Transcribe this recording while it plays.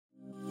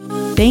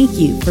Thank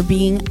you for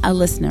being a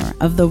listener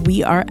of the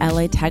We Are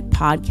LA Tech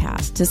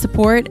podcast. To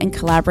support and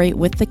collaborate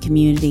with the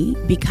community,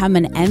 become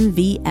an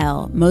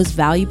MVL Most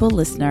Valuable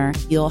Listener.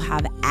 You'll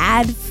have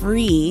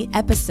ad-free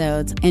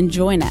episodes and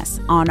join us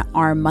on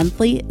our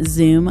monthly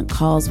Zoom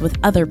calls with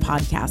other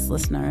podcast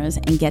listeners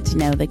and get to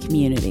know the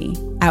community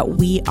at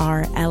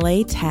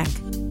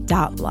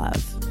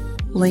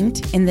WeAreLATech.love.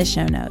 Linked in the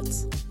show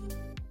notes.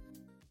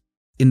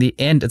 In the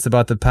end, it's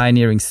about the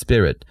pioneering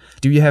spirit.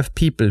 Do you have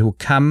people who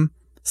come,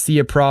 see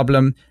a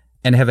problem,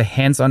 and have a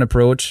hands-on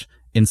approach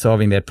in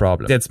solving that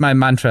problem? That's my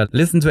mantra.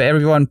 Listen to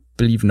everyone,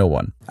 believe no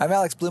one. I'm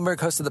Alex Bloomberg,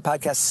 host of the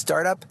podcast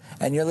Startup,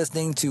 and you're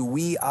listening to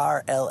We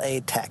Are LA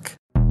Tech.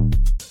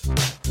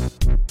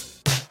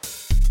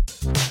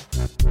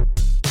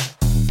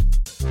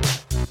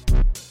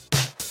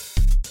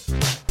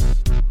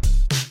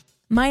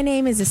 My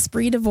name is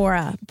Esprit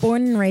Devora,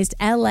 born and raised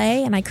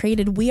LA, and I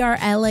created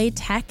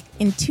WeAreLATech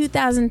in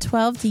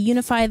 2012 to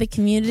unify the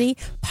community.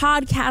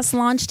 Podcast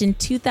launched in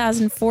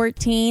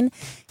 2014,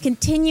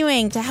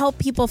 continuing to help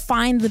people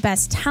find the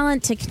best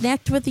talent, to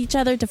connect with each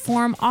other, to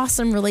form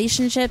awesome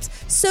relationships.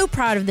 So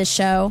proud of this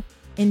show.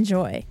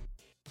 Enjoy.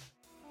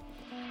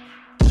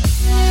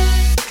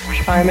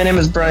 Hi, my name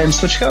is Brian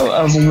Switchko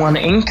of One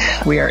Inc.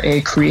 We are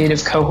a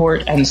creative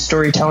cohort and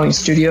storytelling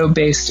studio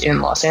based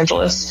in Los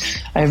Angeles.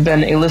 I've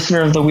been a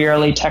listener of the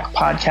WeAreLATech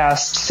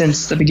podcast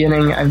since the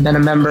beginning. I've been a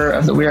member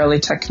of the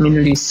WeAreLATech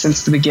community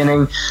since the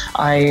beginning.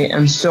 I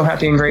am so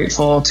happy and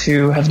grateful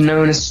to have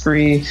known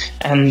Esprit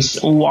and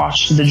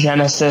watched the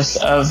genesis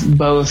of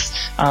both,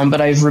 but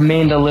I've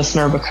remained a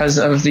listener because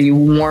of the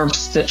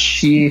warmth that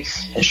she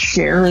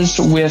shares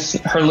with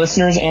her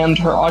listeners and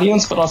her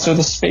audience, but also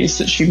the space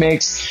that she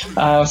makes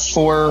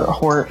for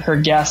her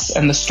guests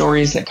and the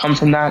stories that come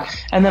from that.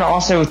 And then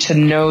also to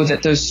know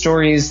that those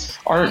stories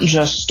aren't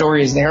just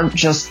stories. They aren't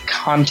just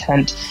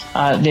content.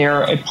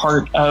 They're a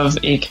part of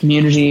a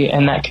community,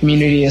 and that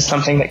community is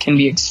something that can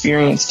be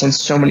experienced in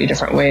so many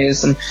different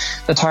ways. And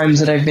the times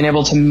that I've been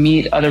able to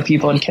meet other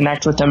people and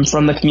connect with them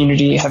from the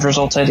community have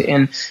resulted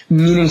in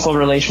meaningful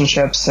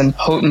relationships and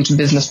potent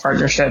business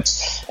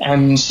partnerships.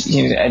 And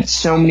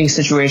so many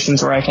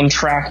situations where I can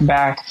track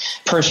back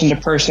person to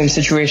person,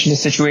 situation to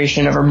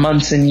situation over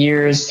months and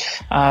years,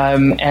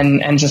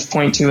 and just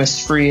point to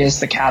Esprit as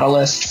the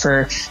catalyst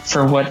for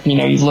what,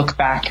 you look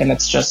back and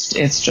it's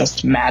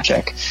just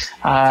magic.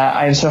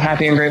 I am so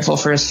happy and grateful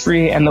for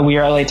Esprit and the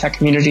WeAreLATech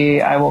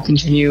community. I will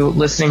continue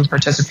listening,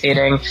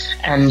 participating,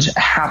 and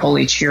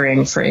happily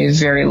cheering for a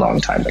very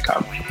long time to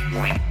come.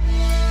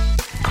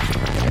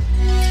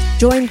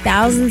 Join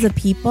thousands of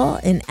people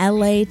in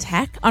LA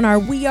Tech on our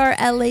We Are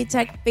LA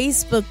Tech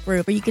Facebook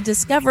group, where you can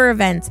discover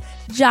events,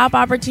 job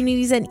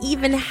opportunities, and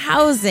even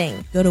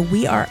housing. Go to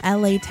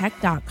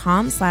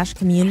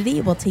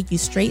wearelatech.com/community. We'll take you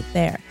straight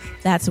there.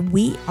 That's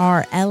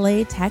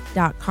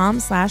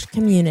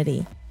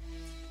wearelatech.com/community.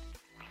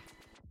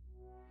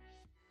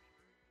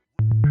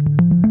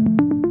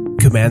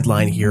 Command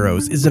Line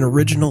Heroes is an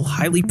original,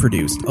 highly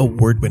produced,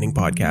 award-winning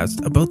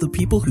podcast about the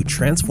people who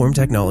transform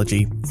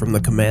technology from the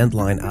command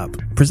line up,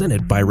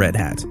 presented by Red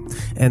Hat.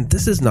 And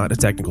this is not a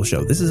technical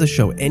show. This is a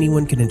show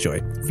anyone can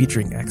enjoy,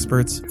 featuring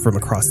experts from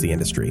across the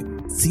industry.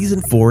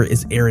 Season 4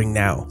 is airing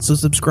now, so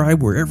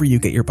subscribe wherever you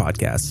get your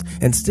podcasts,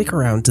 and stick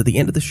around to the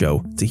end of the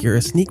show to hear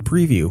a sneak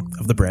preview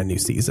of the brand new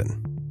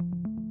season.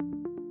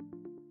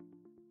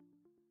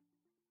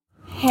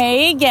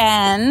 Hey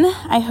again.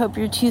 I hope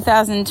your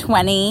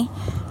 2020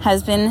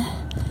 has been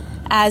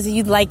as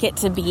you'd like it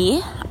to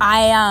be.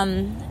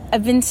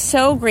 I've been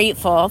so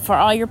grateful for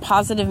all your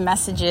positive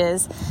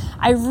messages.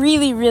 I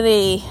really,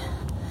 really,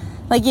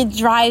 it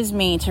drives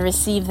me to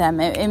receive them.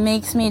 It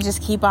makes me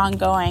just keep on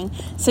going.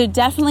 So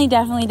definitely,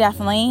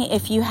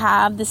 if you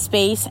have the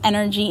space,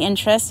 energy,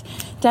 interest,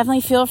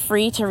 definitely feel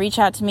free to reach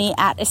out to me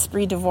at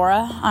Esprit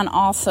Devora on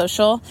all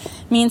social.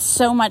 It means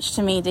so much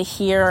to me to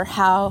hear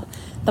how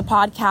the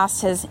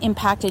podcast has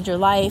impacted your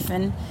life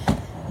and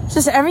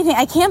just everything.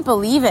 I can't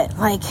believe it.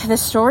 The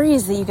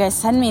stories that you guys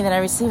send me that I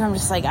receive, I'm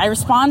just I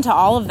respond to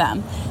all of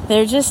them.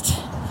 They're just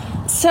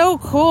so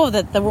cool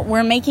that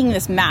we're making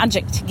this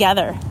magic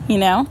together,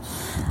 Been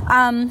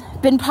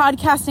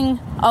podcasting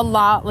a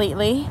lot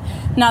lately.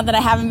 Not that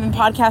I haven't been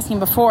podcasting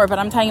before, but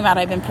I'm talking about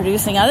I've been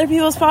producing other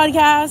people's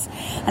podcasts,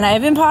 and I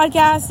have been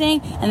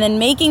podcasting, and then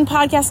making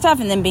podcast stuff,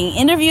 and then being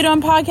interviewed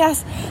on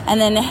podcasts, and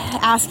then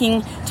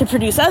asking to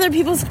produce other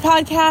people's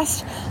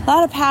podcasts. A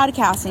lot of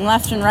podcasting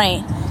left and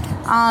right.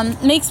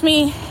 Makes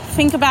me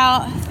think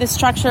about the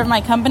structure of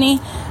my company.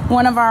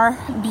 One of our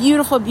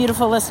beautiful,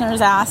 beautiful listeners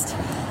asked,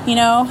 you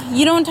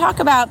don't talk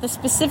about the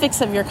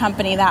specifics of your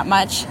company that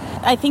much.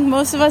 I think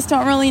most of us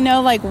don't really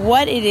know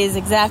what it is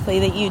exactly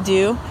that you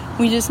do.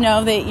 We just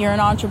know that you're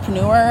an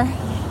entrepreneur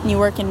and you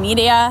work in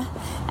media.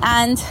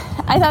 And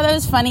I thought that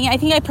was funny. I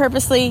think I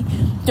purposely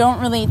don't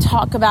really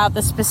talk about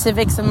the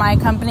specifics of my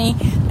company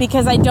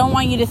because I don't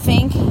want you to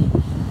think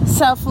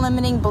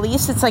self-limiting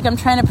beliefs. It's I'm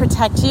trying to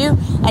protect you.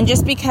 And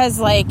just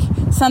because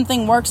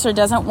something works or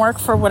doesn't work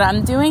for what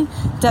I'm doing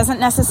doesn't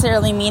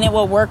necessarily mean it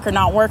will work or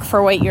not work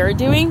for what you're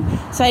doing.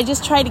 So I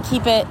just try to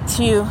keep it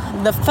to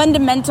the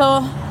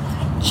fundamental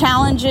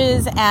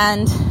challenges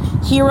and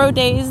hero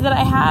days that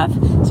I have.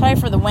 Sorry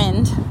for the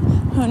wind.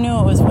 Who knew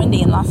it was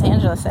windy in Los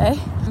Angeles, eh?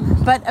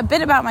 But a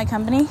bit about my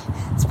company.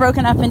 It's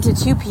broken up into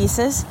two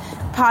pieces: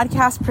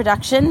 podcast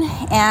production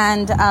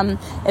and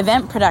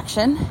event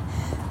production.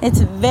 It's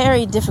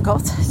very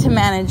difficult to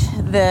manage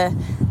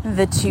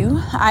the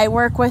two. I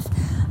work with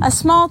a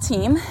small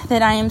team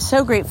that I am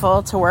so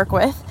grateful to work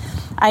with.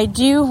 I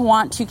do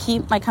want to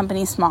keep my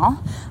company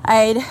small.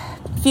 I'd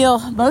feel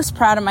most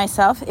proud of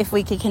myself if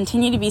we could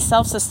continue to be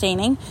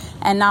self-sustaining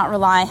and not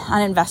rely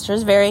on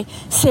investors. Very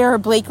Sarah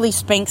Blakely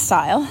Spank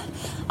style.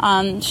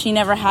 She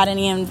never had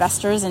any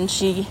investors, and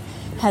she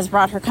has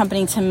brought her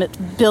company to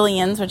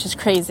billions, which is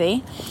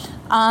crazy.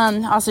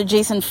 Also,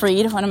 Jason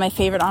Fried, one of my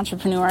favorite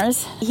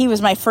entrepreneurs. He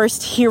was my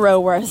first hero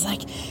where I was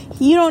like,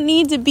 you don't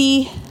need to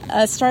be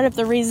a startup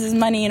that raises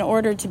money in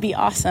order to be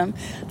awesome.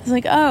 I was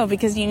like, oh,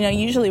 because,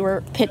 usually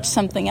we're pitched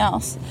something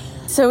else.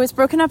 So it's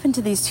broken up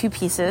into these two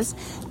pieces,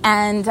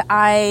 and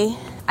I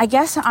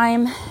guess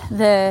I'm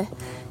the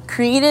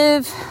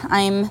creative,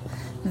 I'm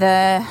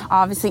the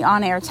obviously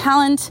on-air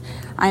talent,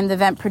 I'm the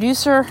event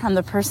producer, I'm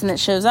the person that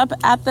shows up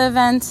at the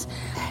event,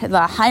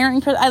 the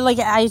hiring person.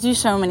 I do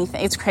so many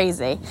things. It's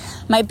crazy.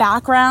 My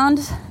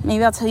background,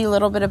 maybe I'll tell you a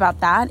little bit about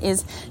that,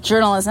 is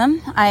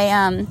journalism.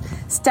 I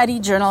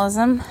studied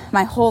journalism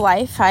my whole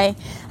life. I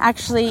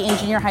actually, in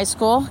junior high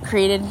school,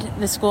 created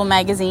the school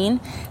magazine,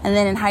 and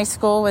then in high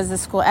school was the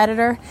school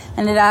editor.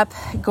 Ended up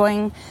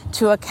going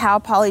to a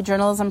Cal Poly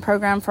journalism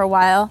program for a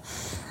while.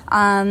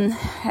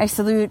 I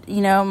salute,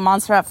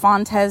 Montserrat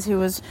Fontes, who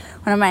was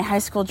one of my high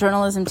school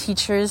journalism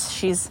teachers.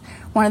 She's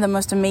one of the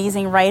most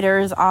amazing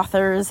writers,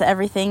 authors,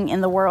 everything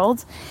in the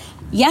world.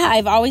 Yeah,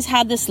 I've always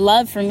had this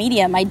love for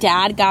media. My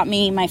dad got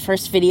me my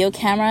first video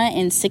camera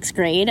in 6th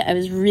grade. I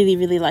was really,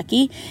 really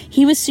lucky.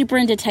 He was super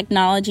into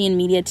technology and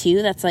media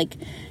too. That's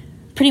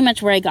pretty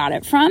much where I got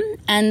it from.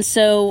 And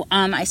so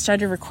I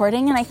started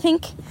recording, and I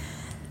think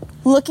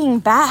looking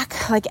back,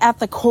 at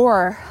the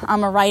core,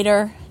 I'm a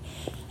writer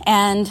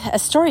and a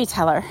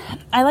storyteller.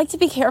 I like to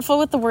be careful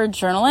with the word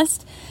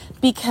journalist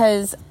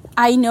because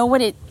I know what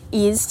it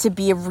is to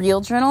be a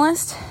real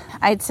journalist.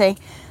 I'd say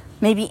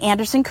maybe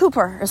Anderson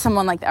Cooper or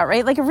someone like that,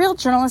 right? A real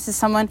journalist is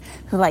someone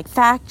who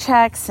fact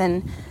checks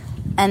and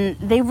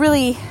they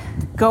really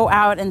go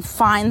out and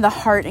find the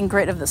heart and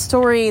grit of the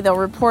story. They'll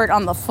report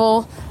on the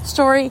full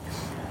story.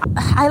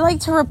 I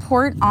like to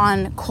report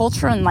on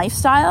culture and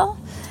lifestyle.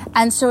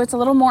 And so it's a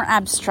little more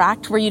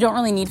abstract, where you don't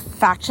really need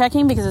fact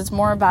checking because it's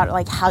more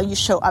about how you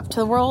show up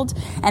to the world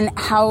and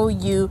how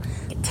you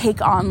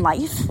take on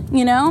life,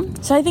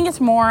 So I think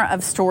it's more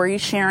of story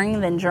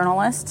sharing than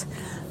journalist,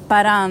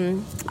 but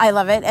I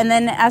love it. And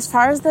then as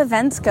far as the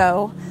events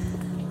go,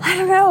 I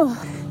don't know.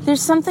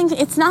 There's something,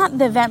 it's not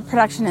the event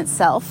production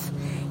itself.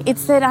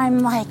 It's that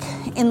I'm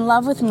in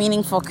love with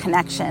meaningful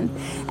connection.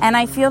 And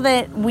I feel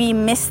that we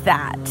miss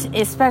that,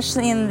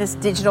 especially in this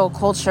digital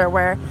culture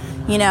where,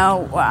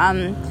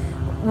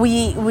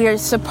 we are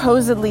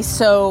supposedly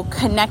so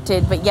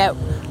connected, but yet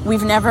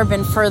we've never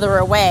been further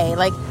away.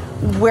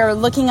 We're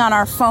looking on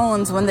our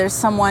phones when there's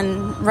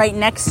someone right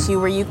next to you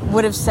where you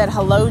would have said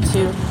hello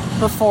to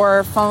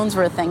before phones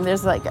were a thing.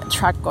 There's a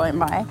truck going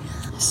by.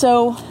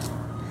 So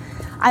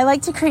I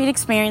like to create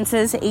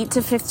experiences, 8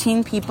 to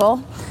 15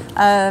 people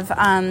of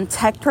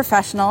tech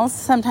professionals.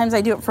 Sometimes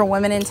I do it for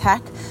women in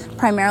tech.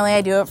 Primarily,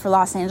 I do it for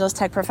Los Angeles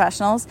tech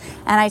professionals.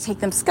 And I take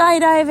them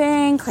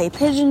skydiving, clay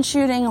pigeon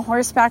shooting,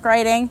 horseback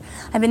riding.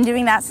 I've been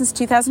doing that since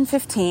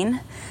 2015.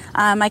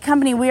 My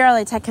company,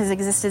 WeAreLATech, has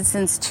existed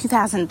since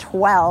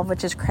 2012,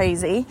 which is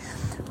crazy.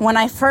 When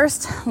I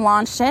first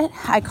launched it,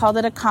 I called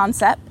it a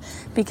concept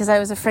because I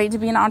was afraid to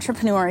be an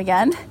entrepreneur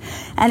again.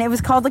 And it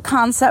was called the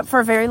concept for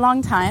a very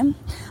long time.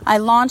 I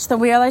launched the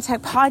WeAreLATech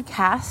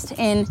podcast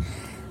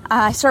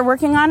I started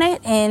working on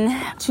it in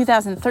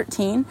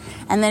 2013,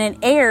 and then it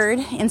aired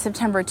in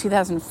September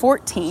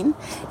 2014,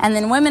 and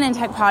then Women in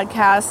Tech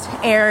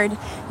podcast aired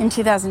in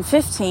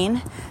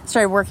 2015.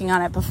 Started working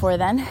on it before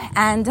then,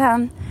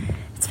 and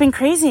it's been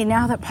crazy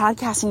now that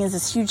podcasting is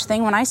this huge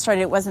thing. When I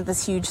started, it wasn't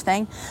this huge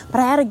thing,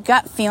 but I had a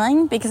gut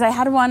feeling because I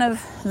had one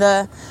of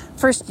the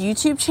first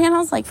YouTube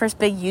channels, first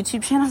big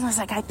YouTube channels. I was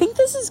like, I think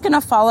this is going to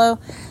follow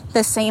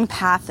the same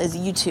path as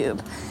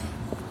YouTube,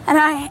 and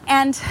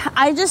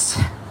I just.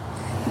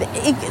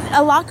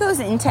 A lot goes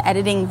into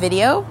editing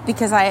video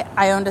because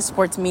I owned a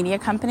sports media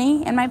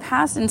company in my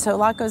past, and so a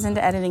lot goes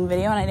into editing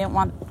video, and I didn't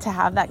want to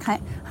have that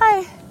kind. Hi,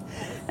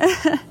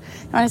 you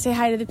want to say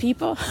hi to the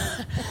people?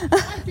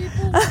 Hi,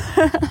 people.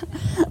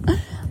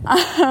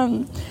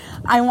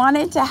 I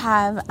wanted to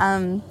have.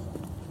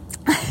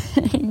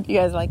 You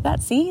guys like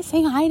that? See,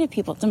 saying hi to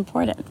people, it's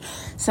important.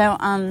 So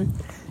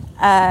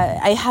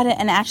I had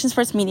an action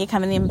sports media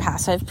company in the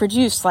past. So I've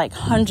produced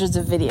hundreds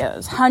of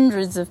videos,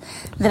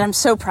 that I'm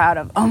so proud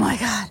of. Oh my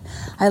God.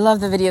 I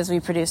love the videos we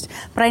produced.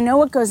 But I know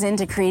what goes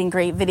into creating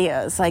great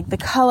videos, like the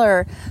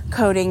color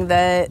coding,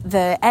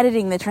 the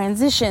editing, the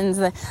transitions.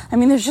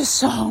 There's just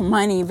so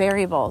many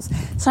variables.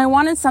 So I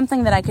wanted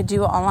something that I could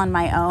do all on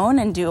my own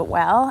and do it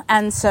well.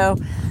 And so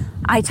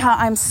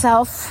I'm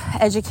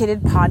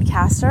self-educated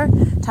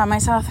podcaster, taught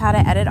myself how to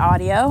edit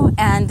audio,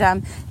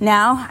 and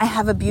now I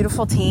have a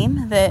beautiful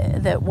team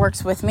that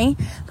works with me.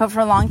 But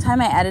for a long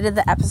time, I edited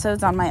the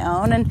episodes on my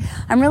own, and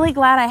I'm really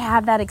glad I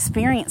had that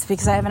experience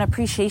because I have an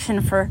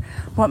appreciation for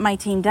what my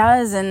team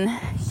does, and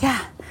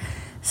yeah.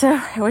 So,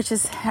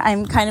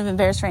 I'm kind of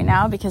embarrassed right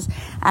now because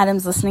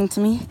Adam's listening to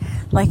me,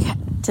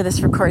 to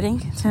this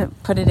recording to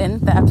put it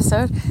in the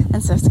episode,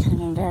 and so it's kind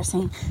of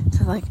embarrassing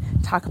to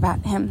talk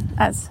about him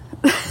as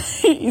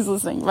he's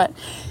listening, but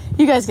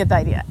you guys get the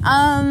idea.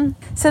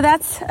 So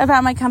that's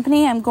about my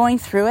company. I'm going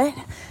through it.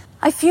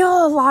 I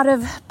feel a lot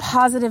of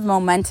positive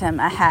momentum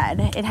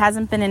ahead. It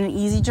hasn't been an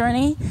easy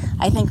journey.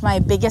 I think my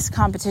biggest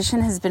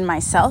competition has been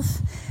myself,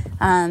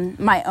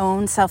 my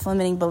own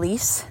self-limiting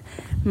beliefs,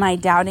 my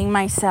doubting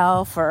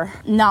myself or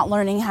not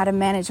learning how to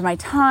manage my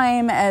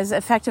time as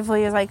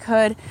effectively as I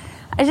could.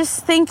 I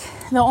just think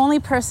the only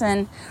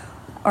person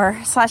 /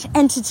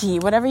 entity,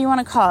 whatever you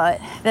want to call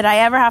it, that I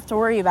ever have to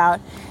worry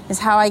about is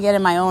how I get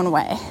in my own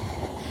way.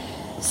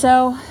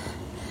 So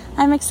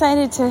I'm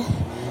excited to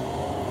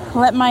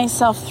let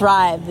myself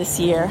thrive this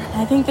year.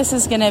 I think this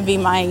is going to be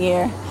my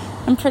year.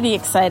 I'm pretty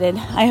excited.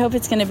 I hope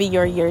it's going to be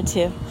your year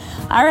too.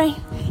 All right.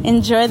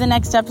 Enjoy the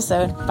next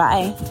episode.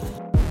 Bye.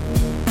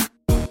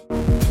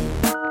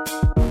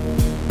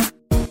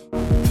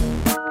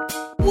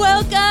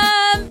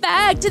 Welcome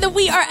back to the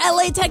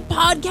WeAreLATech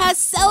podcast,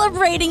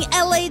 celebrating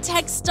LA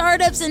tech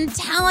startups and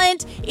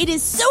talent. It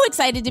is so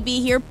excited to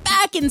be here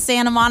back in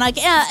Santa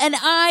Monica, and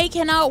I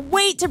cannot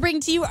wait to bring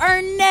to you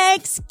our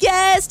next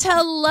guest.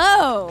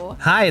 Hello.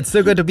 Hi, it's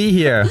so good to be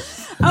here.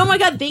 Oh my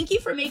God, thank you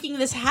for making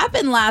this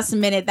happen last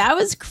minute. That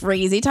was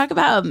crazy. Talk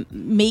about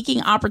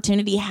making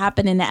opportunity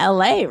happen in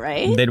LA,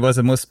 right? That was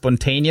the most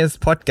spontaneous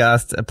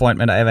podcast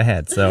appointment I ever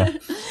had. So,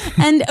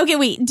 And okay,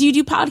 wait, do you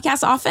do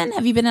podcasts often?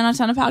 Have you been on a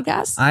ton of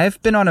podcasts?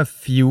 I've been on a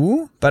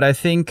few, but I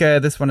think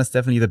this one is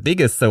definitely the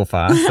biggest so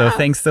far. So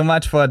thanks so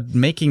much for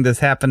making this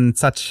happen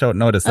such short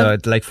notice. So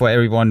for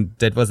everyone,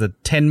 that was a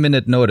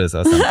 10-minute notice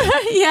or something.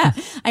 Yeah.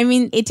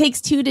 It takes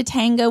two to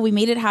tango. We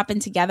made it happen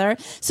together.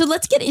 So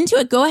let's get into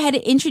it. Go ahead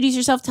and introduce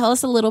yourself. Tell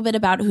us a little bit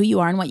about who you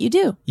are and what you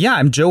do. Yeah,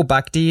 I'm Joe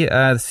Bhakdi,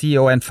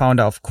 CEO and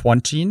founder of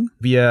Quantgene.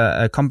 We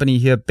are a company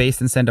here based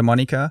in Santa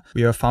Monica.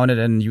 We are founded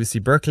in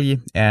UC Berkeley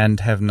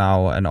and have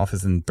now an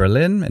office in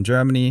Berlin, in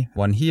Germany,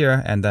 one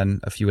here, and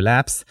then a few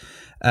labs.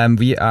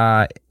 We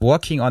are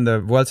working on the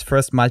world's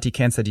first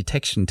multi-cancer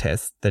detection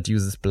test that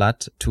uses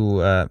blood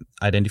to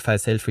identify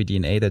cell-free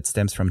DNA that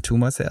stems from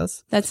tumor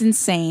cells. That's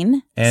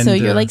insane. And, so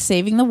you're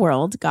saving the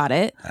world. Got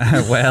it.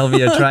 Well,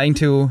 we are trying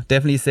to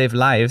definitely save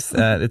lives.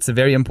 It's a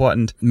very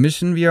important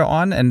mission we are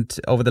on. And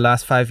over the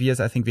last 5 years,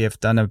 I think we have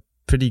done a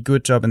pretty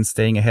good job in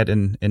staying ahead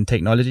in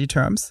technology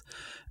terms.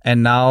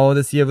 And now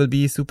this year will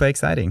be super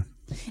exciting.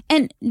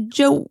 And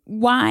Joe,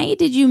 why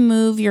did you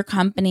move your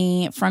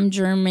company from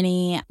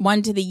Germany,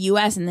 one to the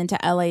US and then to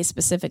LA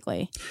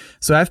specifically?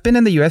 So I've been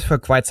in the US for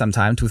quite some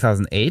time,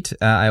 2008.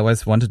 I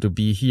always wanted to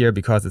be here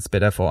because it's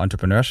better for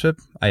entrepreneurship.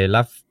 I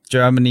love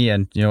Germany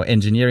and,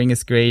 engineering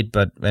is great.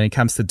 But when it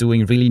comes to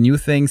doing really new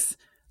things,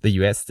 the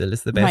US still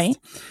is the best. Right.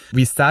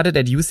 We started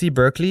at UC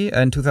Berkeley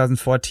in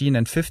 2014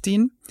 and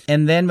 15.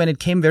 And then when it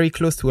came very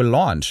close to a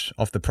launch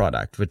of the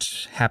product,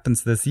 which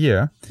happens this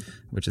year,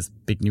 which is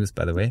big news,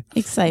 by the way.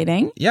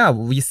 Exciting. Yeah,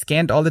 we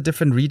scanned all the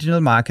different regional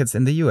markets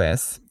in the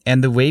US.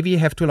 And the way we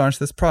have to launch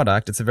this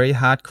product, it's a very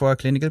hardcore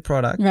clinical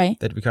product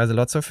that requires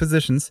lots of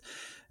physicians.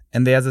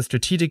 And there's a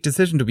strategic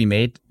decision to be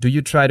made. Do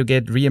you try to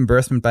get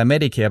reimbursement by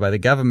Medicare, by the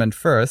government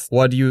first,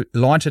 or do you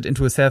launch it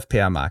into a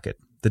self-payer market?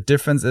 The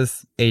difference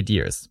is 8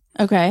 years.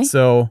 Okay.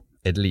 So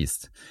at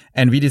least.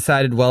 And we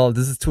decided, well,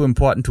 this is too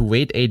important to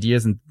wait 8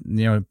 years and,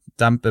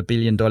 dump $1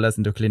 billion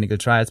into clinical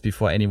trials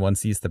before anyone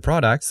sees the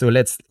product. So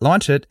let's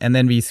launch it. And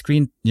then we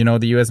screened,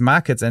 the US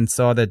markets and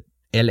saw that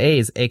LA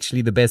is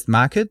actually the best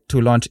market to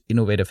launch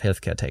innovative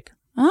healthcare tech.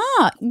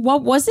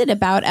 What was it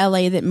about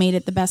LA that made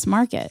it the best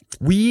market?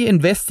 We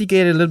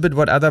investigated a little bit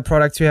what other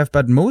products we have,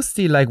 but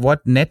mostly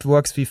what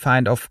networks we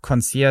find of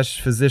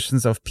concierge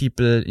physicians, of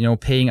people,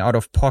 paying out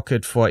of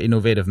pocket for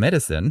innovative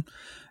medicine.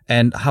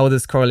 And how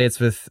this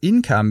correlates with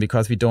income,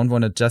 because we don't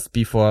want to just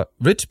be for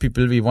rich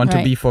people. We want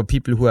to be for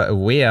people who are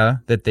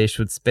aware that they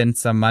should spend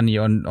some money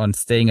on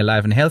staying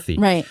alive and healthy.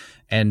 Right.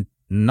 And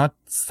not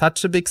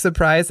such a big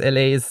surprise,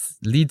 LA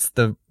leads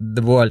the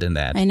world in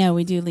that. I know,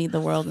 we do lead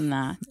the world in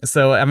that.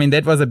 So,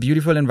 that was a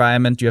beautiful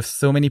environment. You have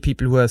so many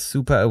people who are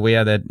super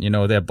aware that,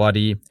 their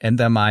body and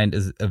their mind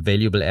is a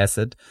valuable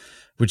asset,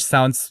 which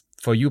sounds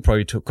for you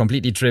probably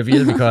completely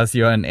trivial because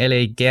you're an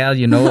LA gal,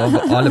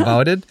 all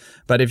about it.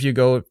 But if you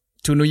go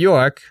to New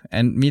York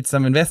and meet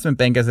some investment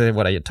bankers, say,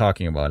 what are you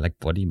talking about?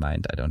 Body,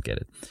 mind, I don't get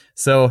it.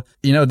 So,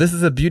 this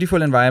is a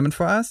beautiful environment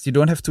for us. You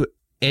don't have to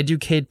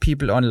educate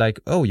people on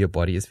oh, your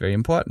body is very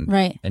important.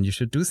 Right. And you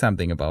should do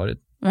something about it.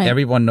 Right.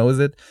 Everyone knows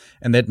it.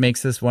 And that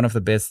makes us one of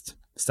the best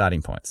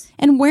starting points.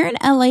 And where in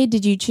LA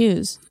did you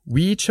choose?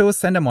 We chose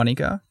Santa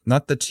Monica,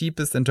 not the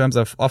cheapest in terms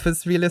of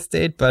office real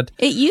estate, but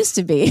It used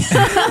to be.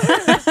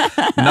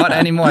 not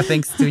anymore,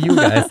 thanks to you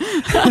guys.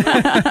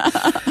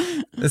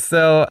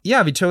 So,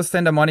 yeah, we chose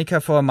Santa Monica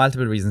for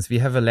multiple reasons. We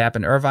have a lab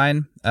in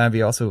Irvine.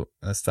 We also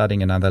are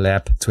starting another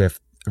lab to have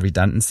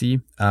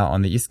redundancy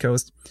on the East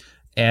Coast.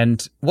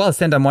 And, well,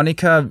 Santa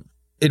Monica,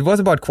 it was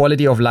about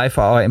quality of life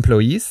for our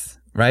employees,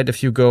 right?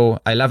 If you go,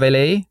 I love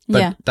LA,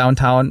 but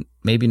downtown,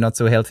 maybe not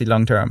so healthy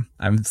long term.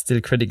 I'm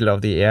still critical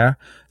of the air.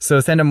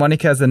 So Santa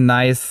Monica is a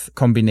nice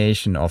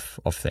combination of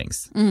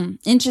things.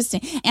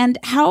 Interesting. And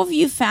how have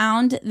you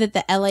found that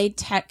the LA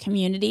tech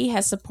community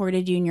has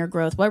supported you in your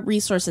growth? What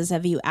resources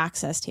have you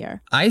accessed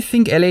here? I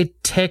think LA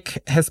tech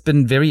has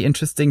been very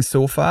interesting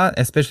so far,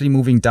 especially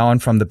moving down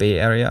from the Bay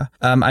Area.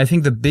 I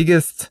think the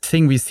biggest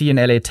thing we see in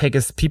LA tech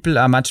is people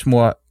are much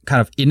more kind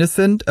of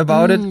innocent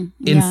about it.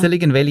 In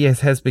Silicon Valley, it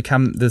has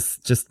become this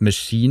just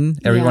machine.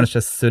 Everyone is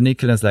just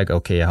cynical and it's like,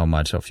 okay, how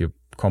much of your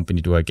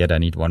company do I get? I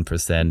need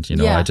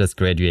 1%. I just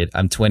graduate.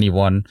 I'm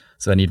 21,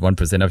 so I need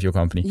 1% of your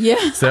company.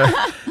 Yeah. So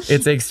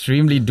it's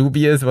extremely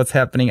dubious what's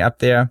happening up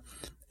there.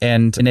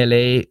 And in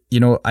LA,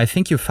 I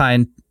think you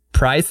find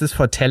prices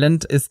for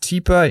talent is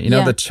cheaper.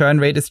 The churn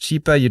rate is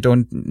cheaper.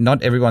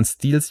 Not everyone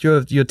steals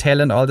your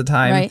talent all the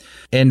time. Right.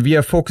 And we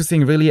are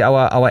focusing really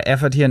our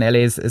effort here in LA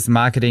is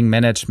marketing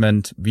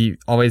management. We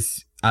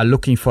always are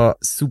looking for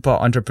super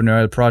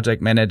entrepreneurial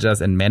project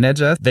managers and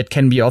managers that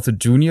can be also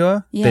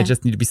junior. Yeah. They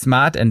just need to be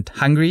smart and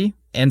hungry.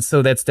 And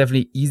so that's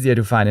definitely easier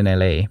to find in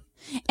LA.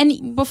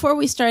 And before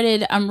we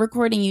started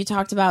recording, you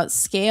talked about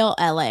Scale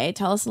LA.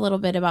 Tell us a little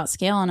bit about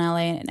Scale in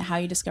LA and how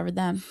you discovered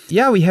them.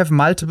 Yeah, we have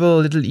multiple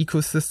little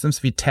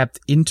ecosystems we tapped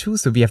into.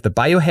 So we have the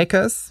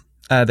biohackers.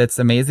 That's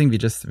amazing.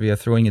 We are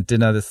throwing a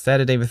dinner this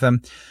Saturday with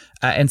them.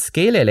 And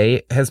Scale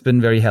LA has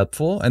been very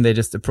helpful, and they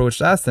just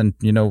approached us, and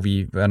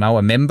we are now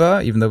a member,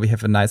 even though we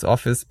have a nice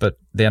office, but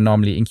they're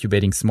normally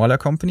incubating smaller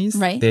companies.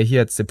 Right. They're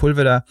here at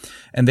Sepulveda,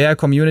 and they're a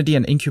community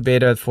and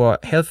incubator for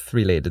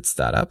health-related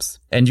startups.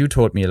 And you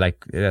told me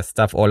there's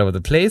stuff all over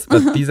the place,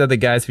 but these are the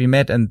guys we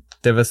met, and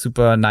they were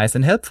super nice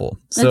and helpful.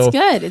 That's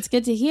good. It's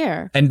good to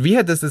hear. And we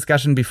had this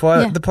discussion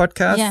before the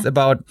podcast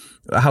about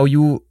how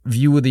you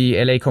view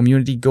the LA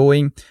community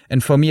going.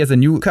 And for me as a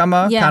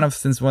newcomer, kind of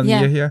since 1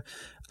 year here,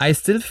 I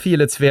still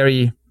feel it's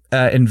very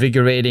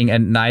invigorating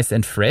and nice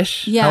and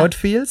fresh how it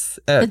feels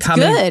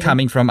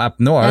coming from up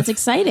north. That's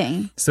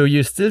exciting. So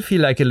you still feel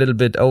like a little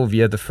bit,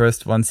 we are the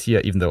first ones here,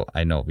 even though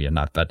I know we are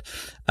not. But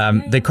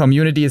the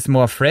community is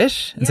more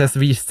fresh. And says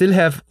we still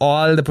have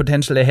all the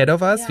potential ahead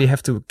of us. Yeah.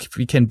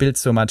 We can build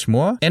so much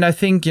more. And I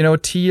think,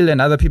 Thiel and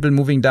other people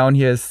moving down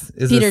here is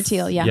Peter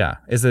Thiel,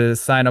 is a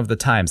sign of the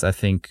times, I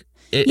think.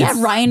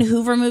 Ryan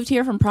Hoover moved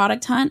here from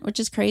Product Hunt,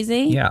 which is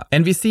crazy. Yeah.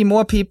 And we see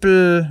more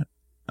people.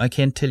 I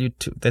can't tell you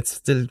that's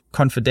still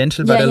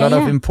confidential, but a lot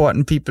of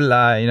important people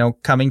are,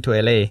 coming to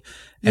LA.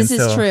 This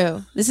is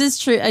true. This is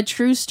true. A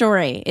true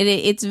story.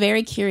 It's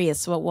very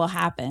curious what will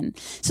happen.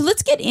 So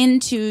let's get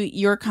into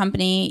your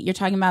company. You're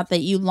talking about that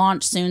you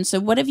launch soon. So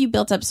what have you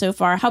built up so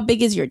far? How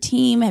big is your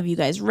team? Have you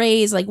guys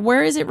raised?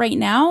 Where is it right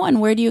now?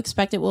 And where do you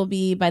expect it will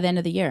be by the end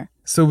of the year?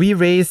 So we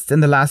raised in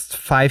the last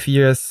 5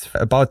 years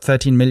about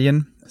 13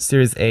 million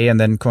Series A and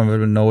then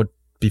convertible note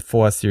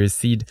before Series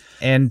Seed.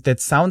 And that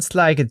sounds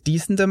like a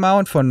decent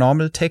amount for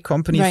normal tech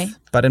companies,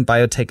 but in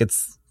biotech,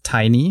 it's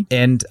tiny.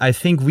 And I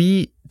think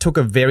we took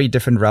a very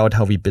different route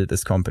how we built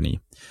this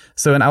company.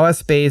 So in our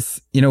space,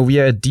 we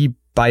are a deep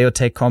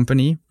biotech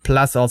company,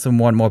 plus also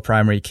more and more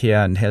primary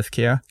care and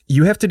healthcare.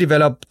 You have to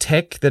develop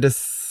tech that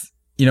is,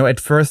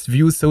 at first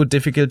view so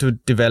difficult to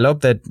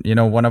develop that,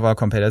 one of our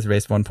competitors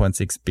raised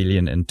 1.6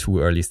 billion in 2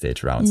 early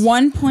stage rounds.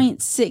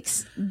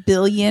 1.6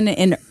 billion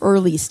in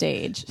early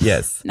stage.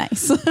 Yes.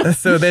 Nice.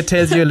 So that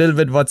tells you a little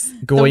bit what's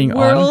going on.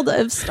 The world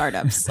of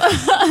startups.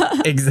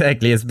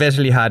 Exactly,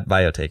 especially hard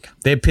biotech.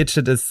 They pitch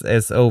it as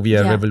we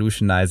are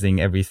revolutionizing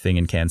everything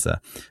in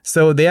cancer.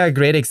 So they are a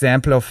great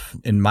example of,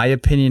 in my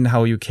opinion,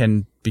 how you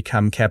can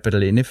become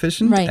capital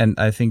inefficient. Right. And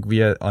I think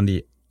we are on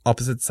the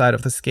opposite side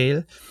of the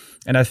scale.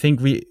 And I think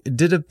we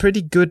did a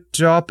pretty good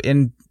job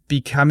in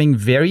becoming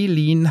very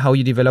lean, how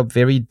you develop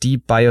very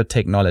deep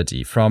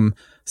biotechnology, from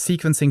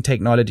sequencing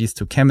technologies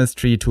to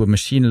chemistry to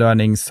machine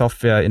learning,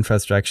 software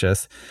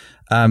infrastructures.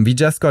 We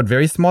just got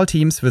very small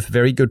teams with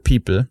very good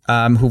people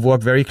who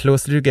work very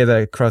closely together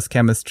across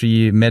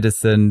chemistry,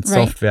 medicine,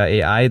 software,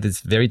 AI.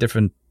 These very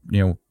different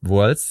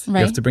worlds you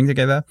have to bring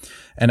together.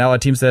 And our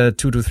teams are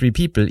 2 to 3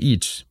 people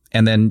each.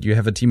 And then you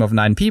have a team of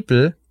 9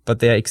 people. But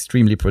they're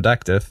extremely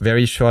productive.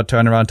 Very short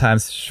turnaround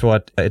times,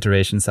 short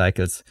iteration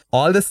cycles.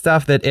 All the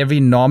stuff that every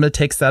normal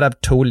tech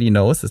startup totally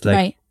knows. It's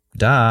like,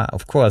 duh,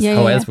 of course.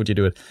 How else would you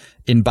do it?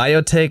 In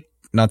biotech,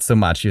 not so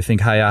much. You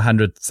think hire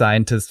 100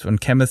 scientists on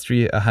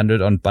chemistry,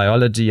 100 on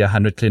biology,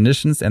 100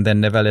 clinicians, and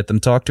then never let them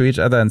talk to each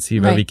other and see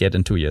where we get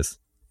in 2 years.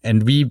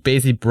 And we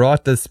basically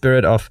brought the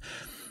spirit of,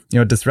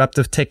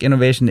 disruptive tech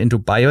innovation into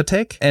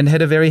biotech and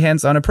had a very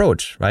hands-on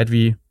approach, right?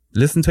 We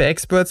listen to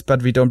experts,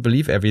 but we don't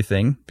believe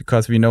everything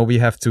because we know we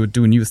have to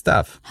do new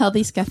stuff.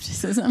 Healthy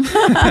skepticism.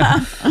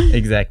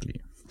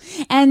 Exactly.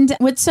 And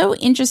what's so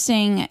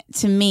interesting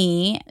to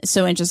me,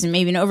 so interesting,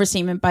 maybe an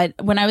overstatement, but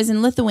when I was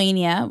in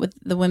Lithuania with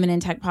the Women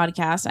in Tech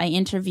podcast, I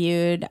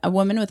interviewed a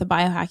woman with a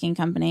biohacking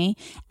company.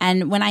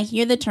 And when I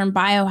hear the term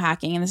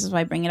biohacking, and this is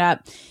why I bring it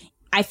up,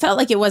 I felt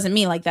like it wasn't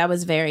me, like that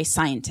was very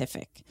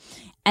scientific.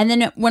 And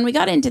then when we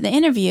got into the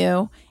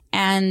interview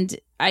and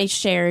I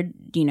shared,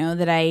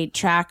 that I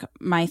track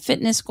my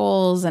fitness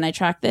goals and I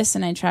track this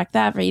and I track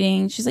that for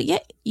eating. She's like, yeah,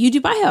 you do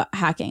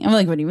biohacking. I'm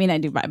like, what do you mean I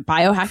do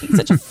biohacking?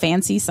 Such a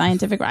fancy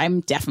scientific,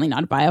 I'm definitely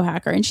not a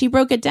biohacker. And she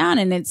broke it down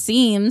and it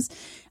seems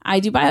I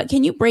do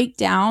Can you break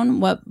down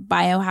what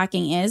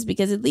biohacking is?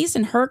 Because at least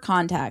in her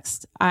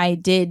context, I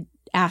did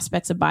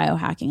aspects of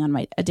biohacking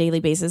on a daily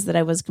basis that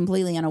I was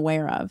completely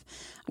unaware of.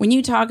 When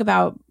you talk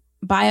about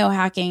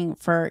biohacking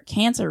for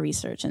cancer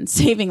research and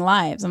saving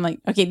lives, I'm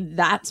like, okay,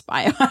 that's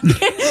biohacking.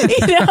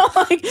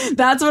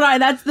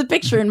 That's the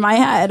picture in my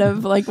head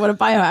of like what a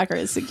biohacker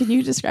is. So can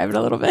you describe it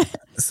a little bit?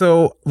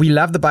 So we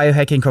love the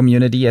biohacking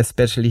community,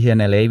 especially here in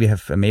LA. We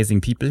have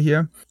amazing people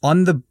here.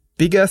 On the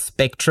bigger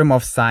spectrum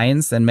of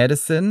science and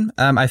medicine,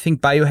 I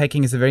think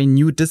biohacking is a very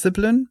new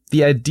discipline.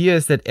 The idea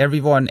is that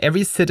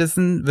every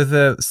citizen with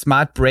a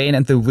smart brain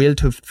and the will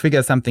to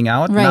figure something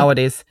out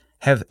nowadays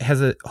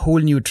has a whole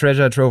new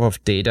treasure trove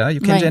of data you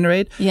can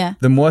generate. Yeah.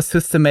 The more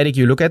systematic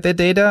you look at that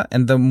data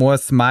and the more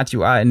smart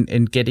you are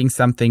in getting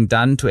something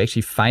done to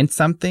actually find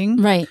something,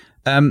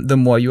 the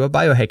more you're a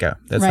biohacker.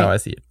 That's how I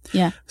see it.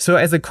 Yeah. So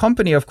as a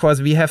company, of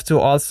course, we have to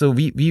also,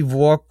 we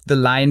walk the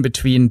line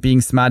between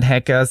being smart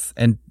hackers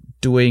and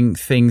doing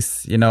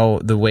things,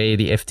 the way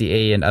the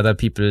FDA and other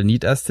people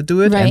need us to do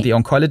it. And the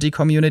oncology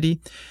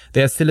community,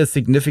 there's still a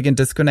significant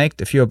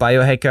disconnect. If you're a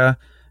biohacker,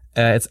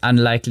 it's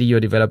unlikely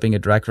you're developing a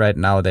drug right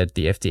now that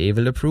the FDA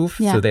will approve.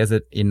 Yeah. So there's an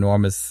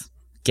enormous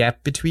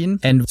gap between.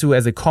 And so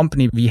as a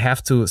company, we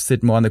have to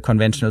sit more on the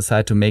conventional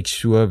side to make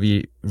sure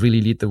we really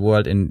lead the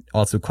world in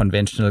also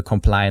conventional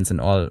compliance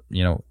and all,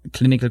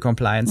 clinical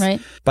compliance.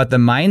 Right. But the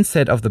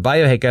mindset of the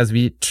biohackers,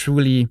 we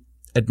truly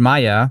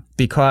admire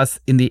because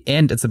in the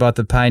end, it's about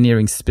the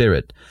pioneering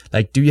spirit.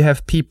 Like, do you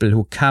have people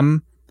who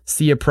come,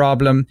 see a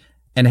problem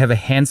and have a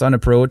hands-on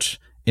approach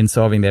in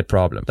solving that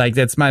problem? Like,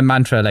 that's my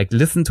mantra. Like,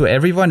 listen to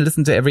everyone,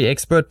 listen to every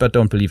expert, but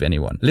don't believe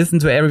anyone. Listen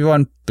to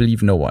everyone,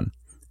 believe no one.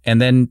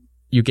 And then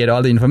you get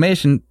all the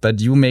information,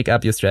 but you make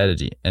up your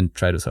strategy and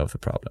try to solve the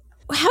problem.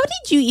 How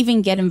did you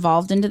even get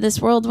involved into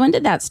this world? When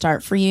did that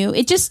start for you?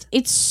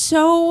 It's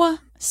so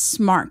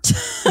smart.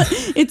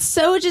 It's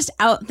so just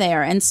out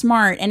there and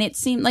smart. And it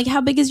seemed like,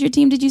 how big is your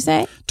team, did you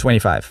say?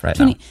 25 right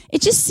now.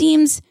 It just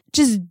seems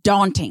just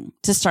daunting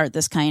to start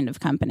this kind of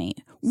company.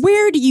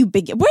 Where do you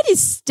begin? What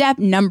is step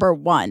number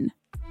one?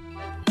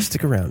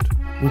 Stick around.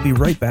 We'll be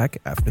right back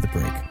after the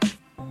break.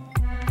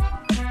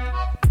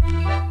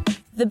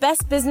 The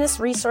best business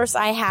resource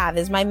I have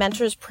is my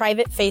mentor's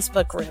private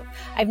Facebook group.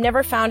 I've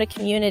never found a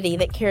community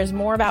that cares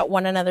more about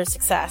one another's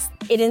success.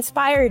 It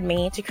inspired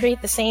me to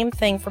create the same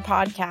thing for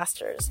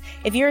podcasters.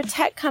 If you're a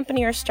tech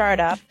company or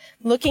startup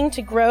looking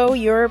to grow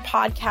your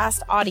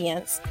podcast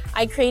audience,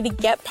 I created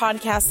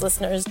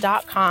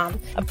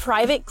GetPodcastListeners.com, a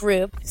private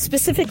group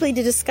specifically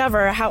to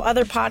discover how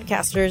other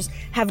podcasters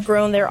have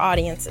grown their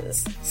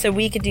audiences, so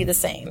we could do the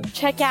same.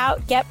 Check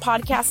out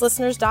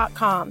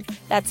GetPodcastListeners.com.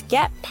 That's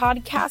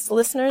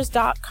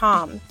GetPodcastListeners.com.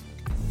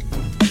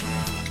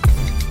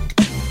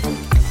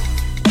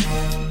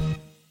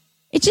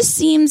 It just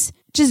seems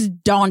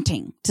just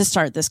daunting to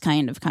start this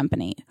kind of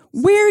company.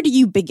 Where do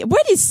you begin?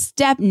 What is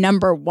step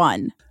number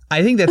one?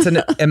 I think that's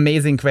an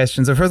amazing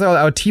question. So first of all,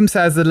 our team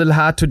size is a little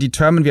hard to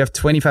determine. We have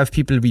 25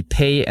 people we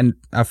pay and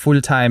are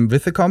full-time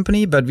with the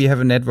company, but we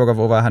have a network of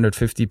over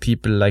 150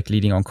 people, like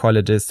leading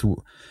oncologists who,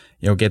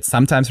 get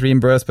sometimes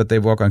reimbursed, but they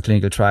work on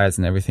clinical trials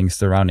and everything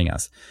surrounding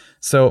us.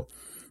 So,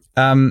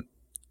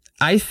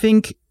 I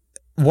think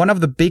one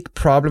of the big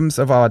problems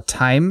of our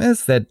time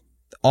is that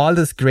all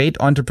this great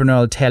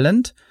entrepreneurial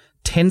talent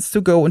tends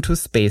to go into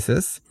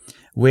spaces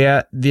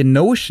where the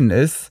notion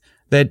is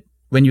that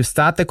when you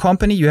start the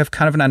company, you have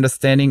kind of an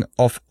understanding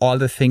of all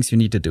the things you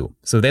need to do.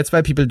 So that's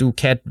why people do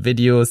cat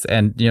videos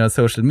and,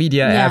 social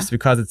media apps,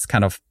 because it's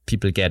kind of,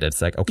 people get it.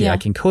 It's like, okay, I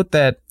can code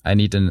that. I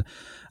need an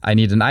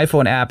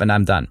iPhone app and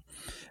I'm done.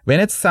 When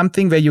it's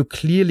something where you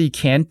clearly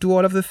can't do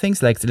all of the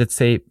things, like let's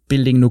say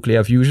building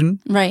nuclear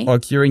fusion or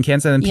curing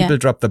cancer, then people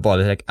drop the ball.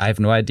 They're like, I have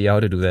no idea how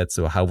to do that.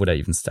 So how would I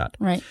even start?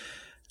 Right.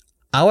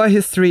 Our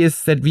history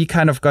is that we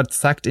kind of got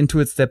sucked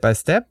into it step by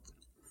step.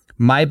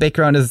 My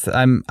background is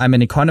I'm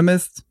an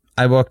economist.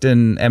 I worked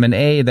in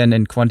M&A, then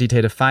in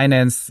quantitative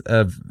finance,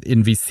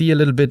 in VC a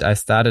little bit. I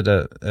started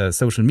a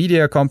social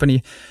media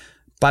company,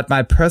 but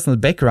my personal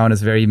background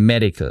is very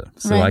medical.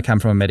 So I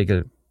come from a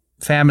medical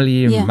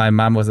family. My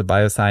mom was a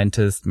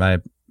bioscientist. My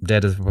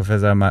dad is a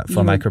professor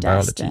for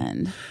microbiology.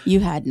 Destined.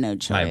 You had no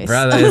choice. My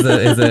brother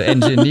is an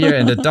engineer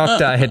and a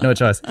doctor. I had no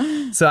choice.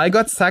 So I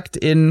got sucked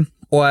in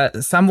Or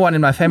someone in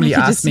my family I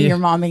could just asked see me, your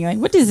mom being like,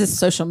 what is this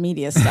social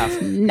media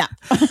stuff? No.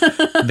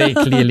 they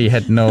clearly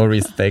had no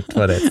respect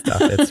for that stuff,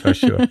 that's for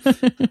sure,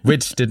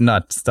 which did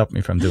not stop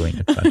me from doing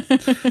it.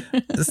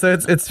 But. So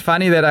it's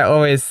funny that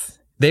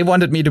they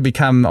wanted me to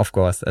become, of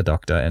course, a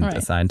doctor and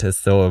a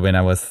scientist. So when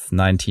I was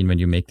 19, when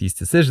you make these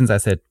decisions, I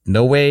said,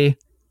 no way.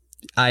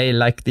 I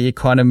like the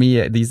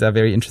economy. These are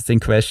very interesting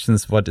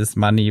questions. What is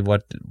money?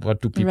 What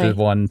do people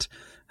want?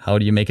 How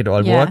do you make it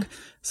all work?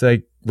 So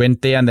I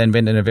went there and then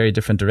went in a very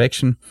different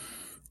direction.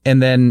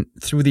 And then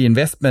through the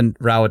investment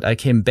route, I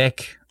came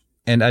back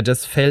and I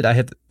just felt I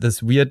had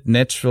this weird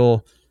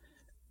natural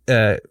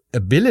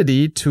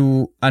ability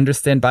to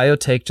understand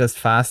biotech just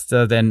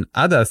faster than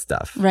other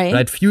stuff.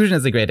 Right? Fusion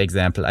is a great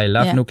example. I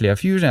love nuclear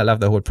fusion. I love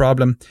the whole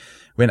problem.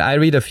 When I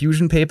read a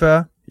fusion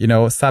paper,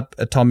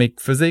 subatomic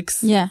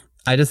physics,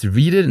 I just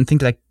read it and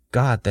think like,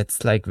 God,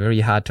 that's like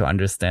very hard to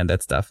understand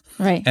that stuff.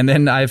 Right. And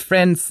then I have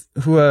friends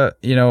who are,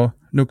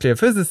 nuclear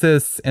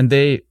physicists and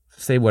they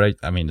say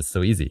it's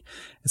so easy.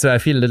 So I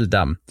feel a little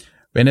dumb.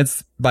 When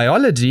it's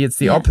biology, it's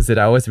the opposite.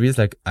 I always read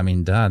like,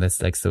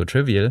 that's like so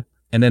trivial.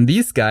 And then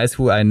these guys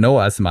who I know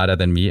are smarter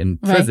than me in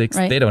physics,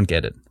 they don't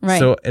get it. Right.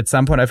 So at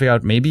some point I figured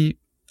out maybe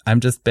I'm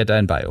just better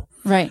in bio.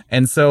 Right.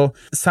 And so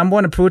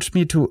someone approached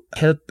me to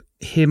help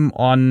him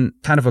on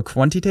kind of a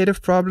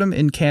quantitative problem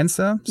in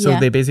cancer. So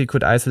they basically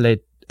could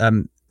isolate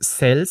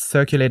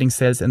circulating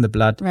cells in the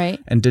blood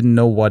and didn't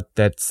know what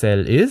that cell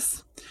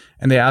is.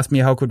 And they asked me,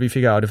 how could we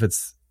figure out if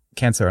it's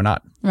cancer or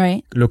not?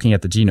 Right. Looking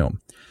at the genome.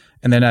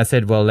 And then I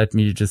said, well, let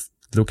me just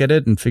look at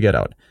it and figure it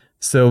out.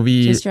 So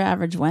just your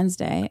average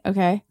Wednesday.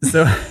 Okay.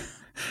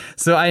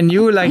 So I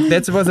knew like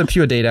that was a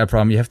pure data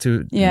problem.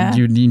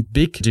 You need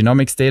big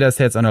genomics data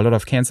sets on a lot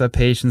of cancer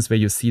patients where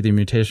you see the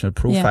mutational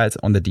profiles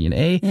on the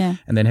DNA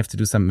and then have to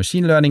do some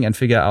machine learning and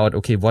figure out,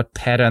 okay, what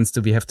patterns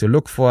do we have to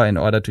look for in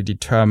order to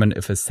determine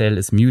if a cell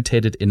is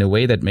mutated in a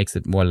way that makes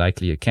it more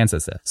likely a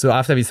cancer cell. So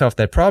after we solved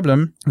that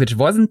problem, which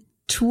wasn't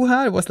too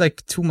hard, it was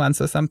like 2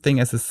 months or something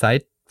as a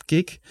side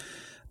gig.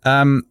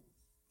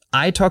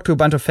 I talked to a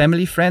bunch of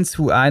family friends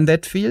who are in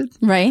that field.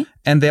 Right.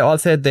 And they all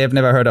said they've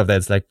never heard of that.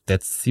 It's like,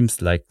 that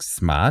seems like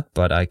smart,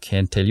 but I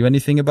can't tell you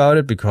anything about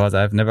it because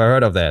I've never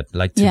heard of that,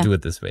 like to do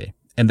it this way.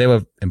 And they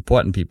were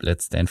important people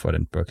at Stanford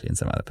and Berkeley and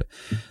some other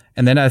people.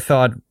 And then I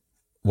thought,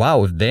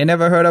 wow, if they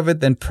never heard of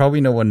it, then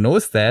probably no one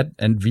knows that.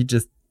 And we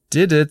just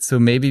did it. So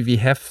maybe we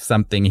have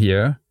something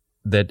here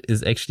that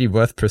is actually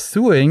worth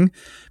pursuing,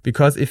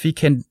 because if we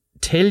can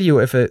tell you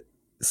if a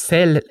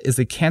cell is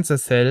a cancer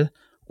cell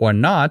or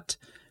not,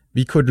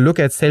 we could look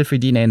at cell-free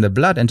DNA in the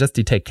blood and just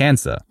detect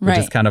cancer, which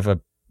is kind of a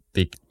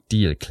big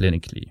deal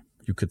clinically.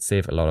 You could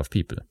save a lot of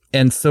people.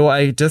 And so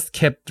I just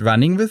kept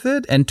running with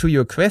it. And to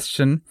your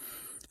question,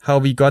 how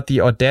we got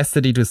the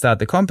audacity to start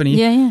the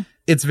company,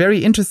 it's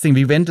very interesting.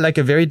 We went like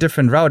a very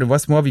different route. It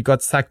was more we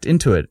got sucked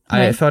into it.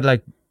 I thought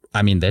like,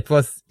 that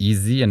was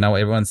easy. And now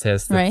everyone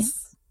says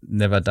that's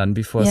never done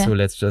before. So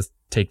let's just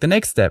take the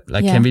next step.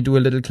 Like, can we do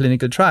a little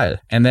clinical trial?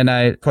 And then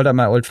I called up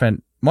my old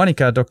friend,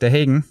 Monica, Dr.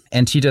 Hagen,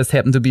 and she just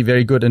happened to be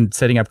very good in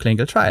setting up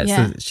clinical trials.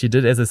 So she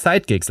did as a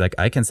side gigs, like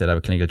I can set up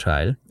a clinical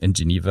trial in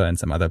Geneva and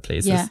some other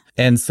places.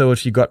 And so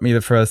she got me the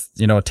first,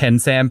 10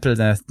 samples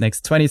and the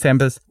next 20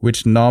 samples,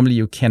 which normally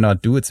you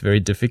cannot do. It's very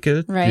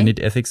difficult. You need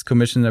ethics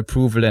commission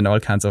approval and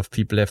all kinds of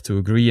people have to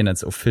agree, and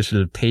it's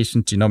official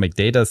patient genomic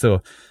data.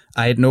 So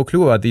I had no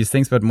clue about these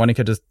things, but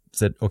Monica just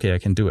said, okay, I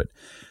can do it.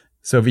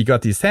 So we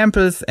got these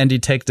samples and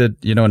detected,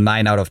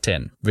 9 out of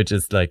 10, which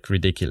is like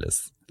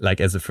ridiculous. Like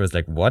as a first,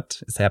 like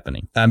what is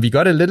happening? We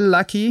got a little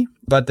lucky,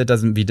 but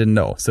we didn't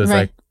know. So it's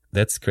like,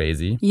 that's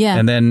crazy. Yeah.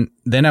 And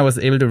then I was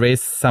able to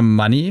raise some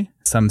money,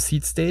 some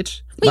seed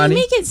stage money.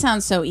 You make it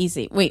sound so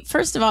easy. Wait,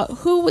 first of all,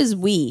 who was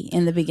we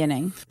in the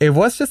beginning? It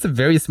was just a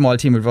very small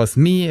team. It was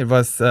me, it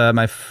was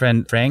my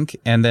friend Frank,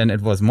 and then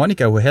it was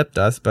Monica who helped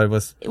us, but it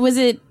was... Was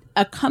it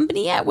a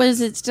company yet? Was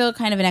it still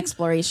kind of an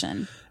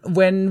exploration?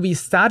 When we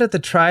started the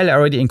trial, I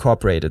already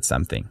incorporated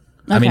something.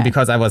 Okay.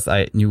 Because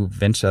I knew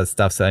venture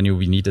stuff, so I knew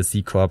we need a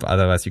C Corp,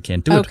 otherwise you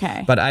can't do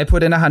it. But I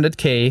put in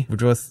 $100K,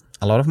 which was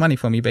a lot of money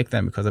for me back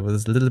then because I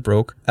was a little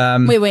broke.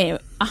 Wait,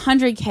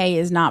 $100K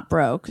is not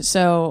broke.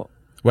 So,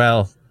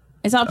 well,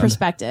 it's all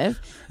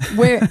perspective.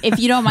 Where, if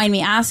you don't mind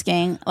me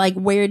asking, like,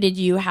 where did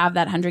you have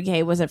that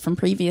 $100K? Was it from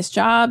previous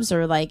jobs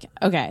or like,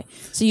 okay,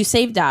 so you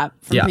saved up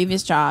from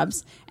previous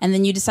jobs and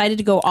then you decided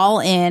to go all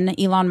in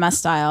Elon Musk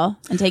style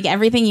and take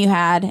everything you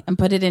had and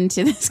put it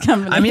into this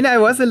company. I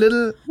was a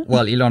little,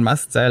 Elon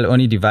Musk style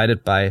only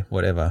divided by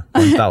whatever,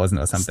 1,000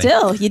 or something.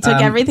 Still, he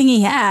took everything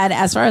he had,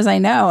 as far as I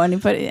know, and he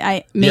put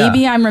it,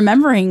 maybe I'm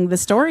remembering the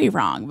story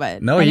wrong,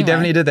 but no, anyway. He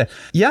definitely did that.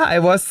 Yeah, I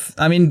was,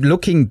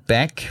 looking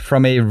back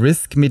from a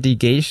risk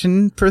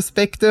mitigation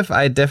perspective,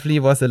 I definitely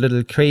was a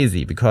little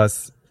crazy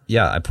because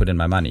I put in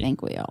my money. I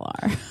think we all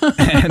are.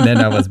 And then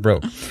I was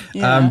broke.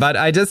 But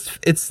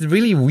it's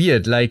really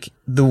weird. Like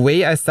the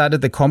way I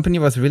started the company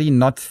was really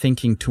not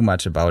thinking too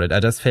much about it. I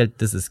just felt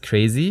this is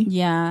crazy.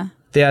 Yeah.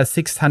 there are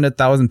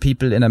 600,000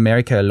 people in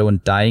America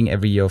alone dying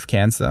every year of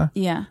cancer.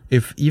 Yeah.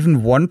 If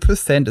even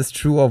 1% is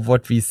true of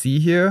what we see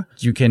here,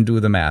 you can do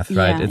the math,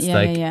 right?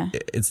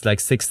 It's like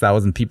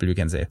 6,000 people, you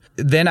can say.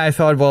 Then I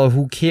thought, well,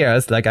 who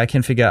cares? Like, I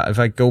can figure out if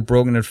I go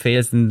broke and it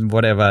fails and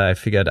whatever, I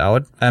figured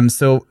out.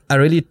 So I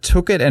really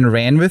took it and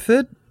ran with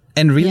it.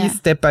 And really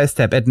step by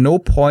step. At no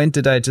point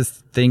did I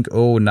just think,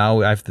 oh,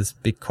 now I have this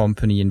big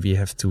company and we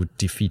have to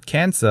defeat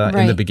cancer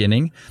in the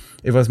beginning.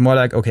 It was more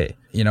like, okay,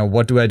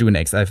 what do I do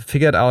next? I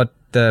figured out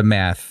the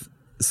math.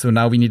 So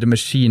now we need a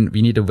machine.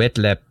 We need a wet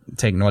lab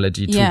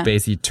technology to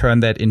basically turn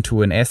that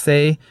into an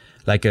assay,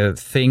 like a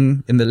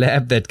thing in the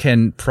lab that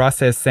can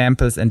process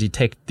samples and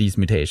detect these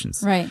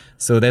mutations. Right.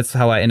 So that's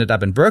how I ended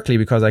up in Berkeley,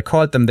 because I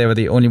called them. They were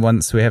the only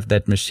ones who have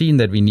that machine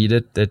that we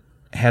needed that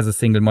has a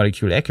single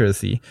molecule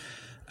accuracy.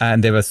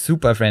 And they were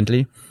super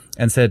friendly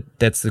and said,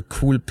 that's a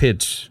cool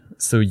pitch.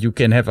 So you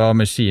can have our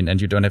machine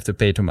and you don't have to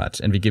pay too much.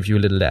 And we give you a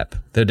little lab.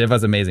 That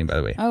was amazing, by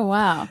the way. Oh,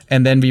 wow.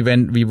 And then we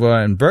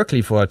were in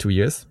Berkeley for 2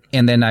 years.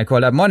 And then I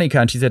called up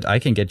Monica and she said, I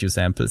can get you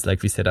samples.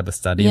 Like, we set up a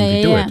study and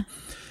we do it.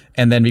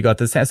 And then we got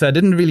the samples. So I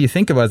didn't really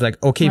think about it. It's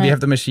like, okay, we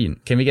have the machine.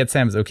 Can we get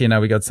samples? Okay, now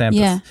we got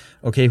samples. Yeah.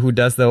 Okay, who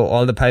does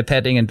all the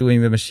pipetting and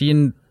doing the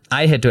machine?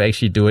 I had to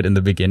actually do it in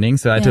the beginning.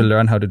 So I had to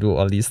learn how to do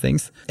all these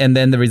things. And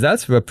then the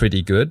results were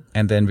pretty good.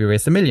 And then we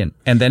raised $1 million.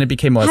 And then it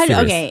became more serious.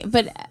 Okay,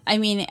 but I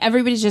mean,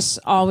 everybody's just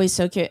always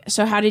so curious.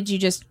 So how did you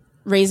just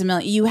raise $1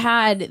 million? You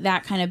had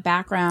that kind of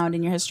background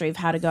in your history of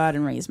how to go out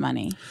and raise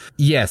money.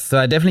 Yes. So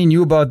I definitely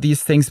knew about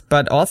these things,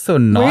 but also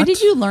not. Where did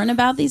you learn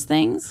about these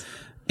things?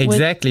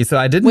 Exactly. So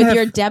I didn't with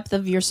your depth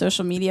of your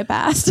social media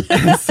past.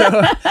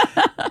 So,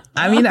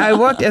 I mean, I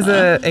worked as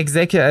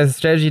a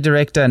strategy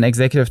director and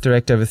executive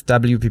director with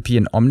WPP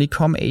and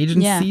Omnicom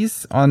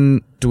agencies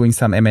on doing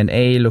some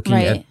M&A, looking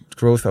at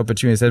growth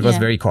opportunities. That was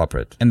very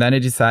corporate. And then I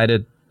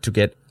decided to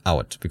get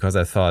out because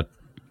I thought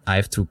I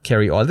have to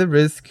carry all the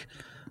risk.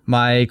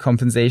 My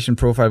compensation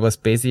profile was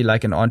basically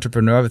like an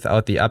entrepreneur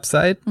without the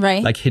upside.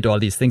 Right. Like, hit all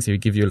these things. It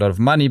would give you a lot of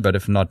money, but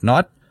if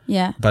not.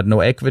 Yeah. But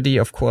no equity,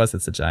 of course,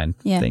 it's a giant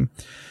thing.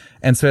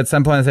 And so at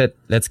some point I said,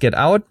 let's get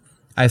out.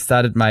 I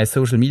started my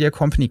social media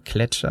company,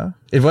 Kletscher.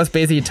 It was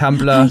basically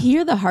Tumblr. I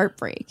hear the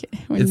heartbreak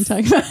when you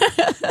talk about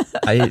it.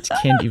 I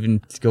can't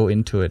even go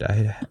into it.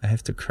 I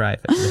have to cry.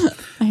 I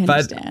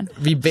understand.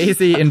 But we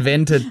basically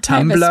invented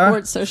Tumblr. I have a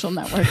sports social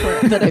network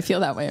that I feel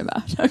that way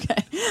about.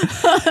 Okay.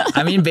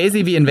 I mean,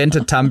 basically we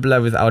invented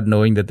Tumblr without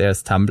knowing that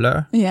there's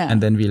Tumblr. Yeah.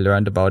 And then we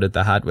learned about it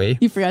the hard way.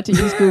 You forgot to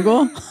use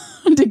Google?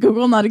 Did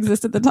Google not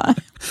exist at the time?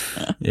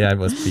 Yeah, it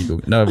was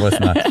pre-Google. No, it was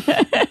not.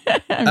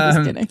 I'm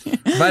just kidding.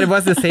 But it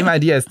was the same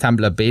idea as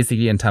Tumblr,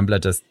 basically, and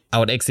Tumblr just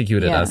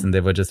out-executed us, and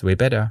they were just way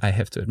better. I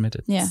have to admit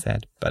it. Yeah. It's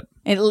sad, but...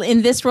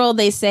 In this world,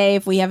 they say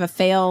if we have a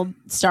failed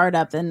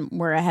startup, then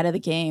we're ahead of the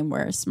game,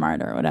 we're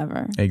smart or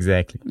whatever.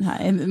 Exactly.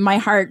 My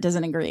heart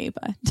doesn't agree,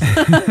 but...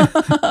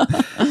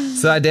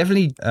 So I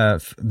definitely...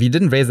 we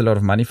didn't raise a lot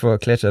of money for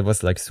Kletscher. It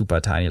was like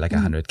super tiny, like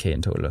 100K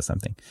in total or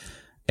something.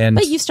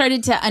 But you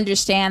started to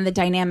understand the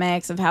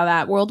dynamics of how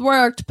that world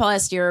worked,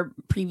 plus your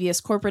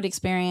previous corporate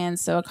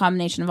experience. So a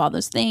combination of all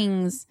those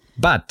things.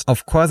 But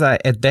of course,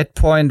 at that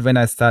point, when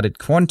I started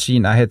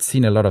Quantgene, I had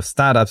seen a lot of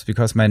startups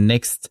because my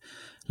next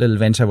little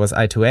venture was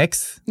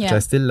I2X, which I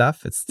still love.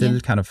 It's still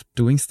kind of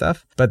doing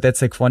stuff. But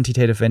that's a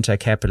quantitative venture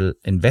capital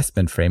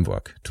investment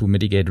framework to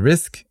mitigate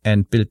risk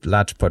and build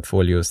large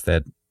portfolios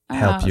that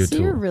help you so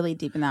you're really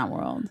deep in that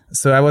world.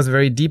 So I was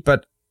very deep,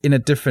 but in a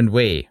different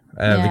way,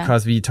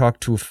 because we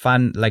talked to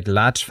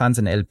large funds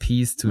and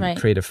LPs to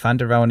create a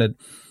fund around it.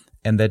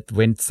 And that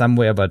went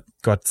somewhere, but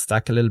got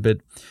stuck a little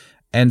bit.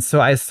 And so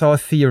I saw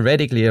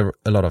theoretically a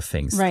lot of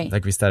things. Right.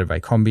 Like we started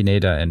by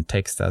Combinator and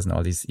Techstars and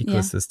all these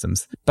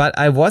ecosystems. But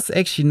I was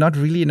actually not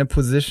really in a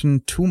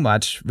position too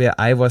much where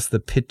I was the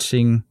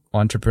pitching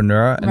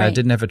entrepreneur and I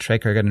didn't have a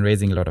track record in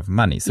raising a lot of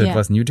money. So it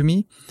was new to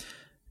me.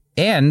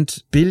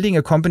 And building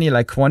a company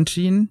like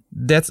Quantgene,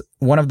 that's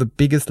one of the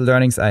biggest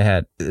learnings I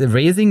had.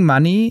 Raising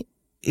money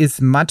is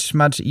much,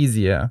 much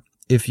easier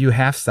if you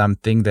have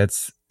something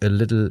that's a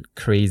little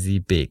crazy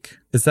big.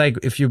 It's like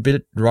if you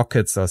build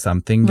rockets or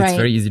something, it's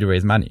very easy to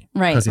raise money.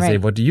 Right. Because you say,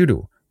 what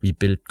do? We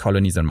build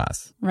colonies on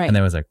Mars. Right. And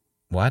I was like,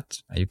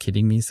 what? Are you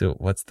kidding me? So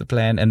what's the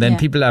plan? And then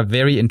people are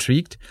very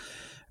intrigued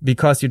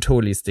because you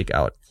totally stick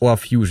out. Or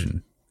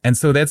fusion. And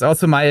so that's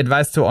also my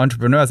advice to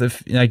entrepreneurs.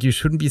 If you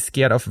shouldn't be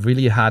scared of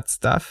really hard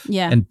stuff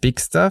and big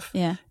stuff.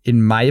 Yeah.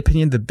 In my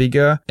opinion, the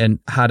bigger and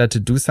harder to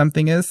do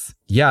something is,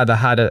 the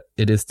harder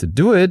it is to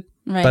do it,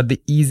 but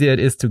the easier it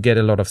is to get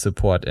a lot of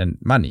support and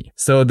money.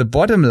 So the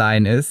bottom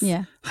line is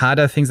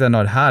harder things are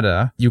not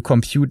harder. You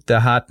compute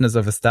the hardness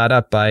of a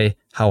startup by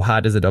how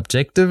hard is it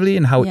objectively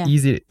and how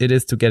easy it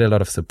is to get a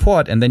lot of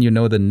support. And then you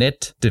know the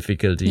net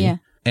difficulty. Yeah.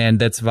 And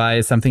that's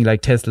why something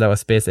like Tesla or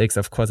SpaceX,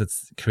 of course,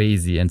 it's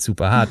crazy and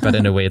super hard. But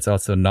in a way, it's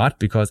also not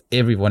because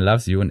everyone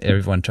loves you and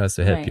everyone tries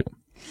to help you.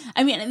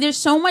 I mean, there's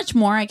so much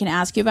more I can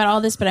ask you about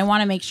all this, but I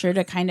want to make sure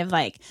to kind of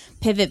like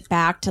pivot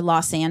back to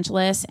Los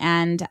Angeles.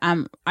 And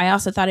I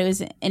also thought it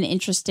was an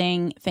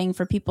interesting thing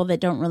for people that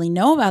don't really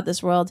know about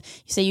this world.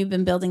 You say you've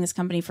been building this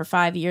company for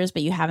 5 years,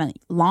 but you haven't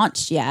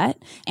launched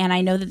yet. And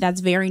I know that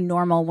that's very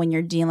normal when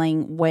you're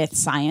dealing with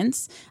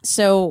science.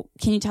 So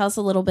can you tell us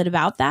a little bit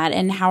about that?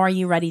 And how are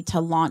you ready to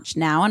launch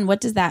now? And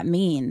what does that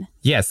mean?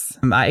 Yes,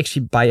 I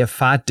actually by a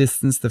far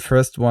distance the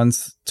first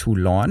ones to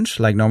launch.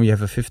 Like normally you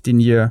have a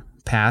 15-year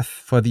path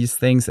for these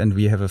things, and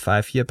we have a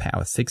 5-year path,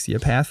 or 6-year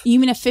path. You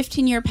mean a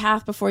 15-year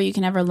path before you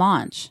can ever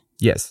launch?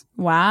 Yes.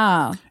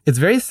 Wow. It's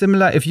very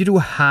similar. If you do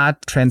hard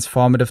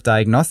transformative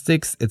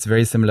diagnostics, it's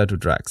very similar to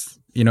drugs.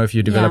 You know, if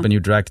you develop a new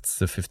drug, it's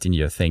a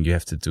 15-year thing. You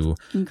have to do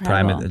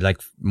primate,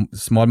 like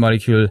small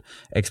molecule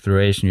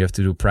exploration. You have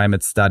to do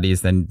primate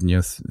studies, then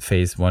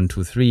phase 1,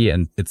 2, 3,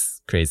 and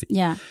it's crazy.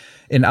 Yeah.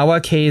 In our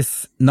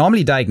case,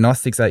 normally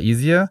diagnostics are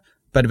easier,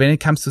 but when it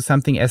comes to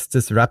something as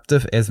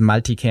disruptive as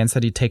multi-cancer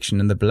detection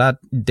in the blood,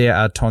 there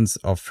are tons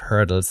of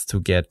hurdles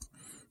to get,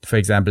 for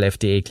example,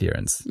 FDA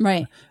clearance.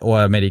 Right.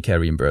 Or Medicare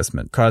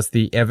reimbursement. Because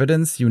the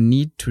evidence you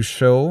need to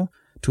show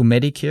to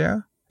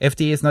Medicare,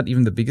 FDA is not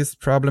even the biggest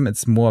problem.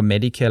 It's more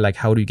Medicare, like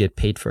how do you get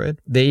paid for it?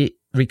 They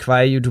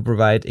require you to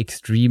provide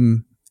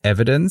extreme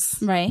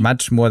evidence,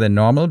 much more than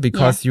normal,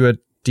 because you are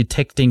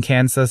detecting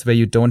cancers where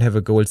you don't have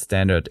a gold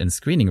standard in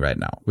screening right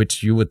now,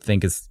 which you would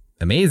think is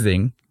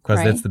amazing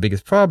because that's the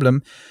biggest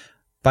problem.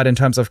 But in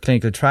terms of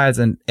clinical trials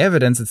and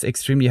evidence, it's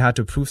extremely hard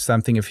to prove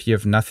something if you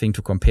have nothing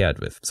to compare it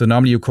with. So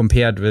normally you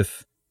compare it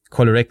with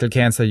colorectal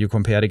cancer, you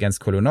compare it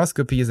against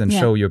colonoscopies and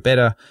show you're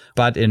better.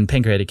 But in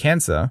pancreatic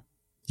cancer,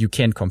 you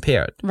can't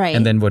compare it. Right.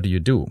 And then what do you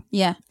do?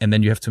 Yeah. And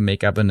then you have to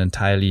make up an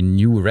entirely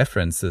new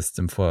reference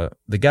system for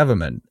the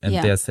government. And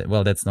they're saying,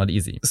 well, that's not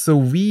easy. So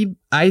we,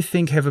 I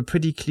think, have a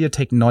pretty clear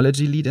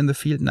technology lead in the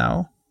field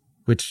now,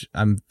 which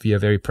we are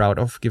very proud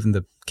of, given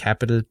the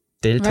capital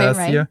deltas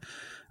here.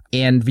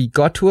 And we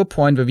got to a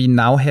point where we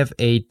now have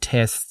a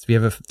test. We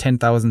have a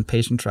 10,000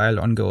 patient trial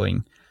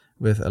ongoing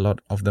with a lot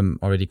of them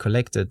already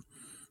collected.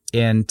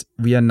 And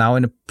we are now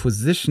in a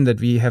position that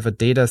we have a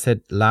data set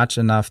large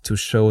enough to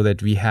show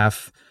that we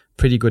have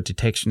pretty good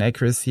detection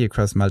accuracy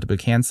across multiple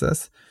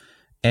cancers.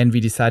 And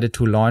we decided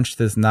to launch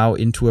this now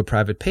into a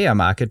private payer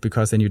market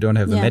because then you don't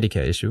have the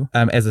Medicare issue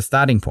as a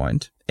starting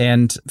point.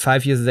 And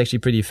 5 years is actually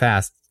pretty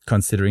fast,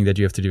 considering that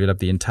you have to develop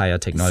the entire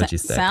technology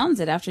stack. Sounds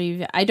it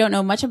after I don't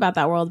know much about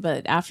that world,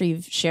 but after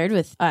you've shared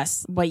with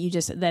us what you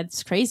just,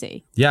 that's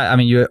crazy. Yeah, I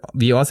mean,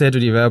 we also had to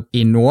develop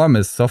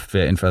enormous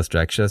software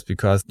infrastructures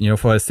because,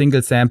 for a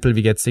single sample,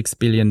 we get 6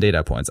 billion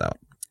data points out.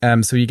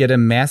 So you get a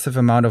massive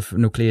amount of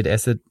nucleic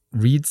acid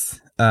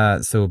reads,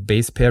 so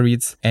base pair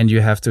reads, and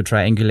you have to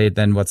triangulate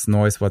then what's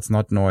noise, what's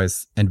not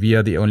noise. And we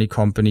are the only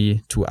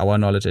company, to our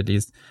knowledge at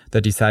least,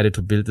 that decided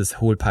to build this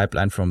whole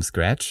pipeline from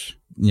scratch.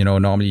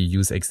 Normally you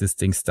use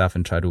existing stuff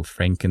and try to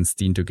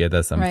Frankenstein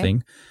together something.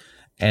 Right.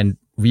 And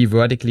we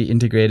vertically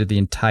integrated the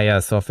entire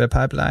software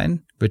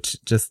pipeline,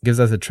 which just gives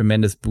us a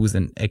tremendous boost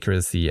in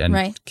accuracy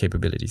and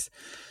capabilities.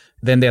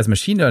 Then there's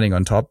machine learning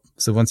on top.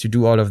 So once you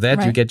do all of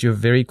that, you get your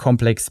very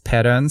complex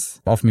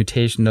patterns of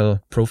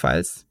mutational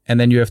profiles. And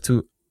then you have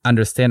to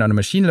understand on a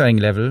machine learning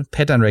level,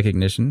 pattern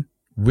recognition,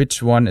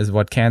 which one is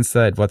what cancer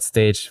at what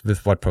stage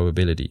with what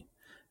probability.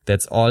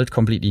 That's all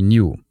completely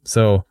new.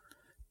 So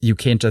you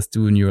can't just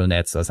do neural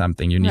nets or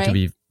something. You need to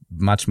be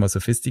much more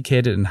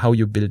sophisticated in how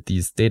you build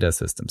these data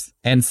systems.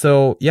 And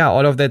so,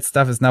 all of that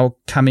stuff is now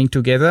coming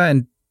together,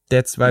 and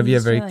that's why we are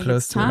very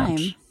close to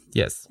launch.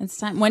 Yes. It's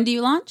time. When do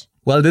you launch?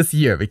 Well, this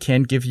year. We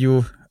can't give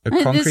you a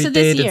concrete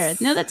date. This year.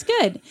 No, that's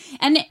good.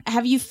 And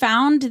have you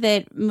found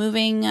that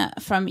moving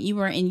from, you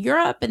were in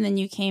Europe and then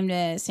you came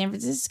to San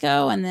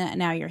Francisco and then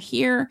now you're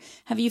here.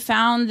 Have you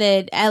found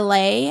that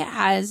LA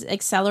has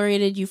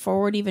accelerated you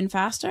forward even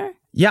faster?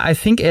 Yeah, I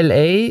think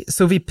LA.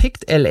 So we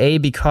picked LA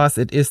because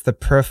it is the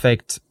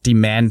perfect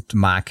demand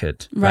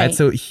market, right?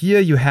 So here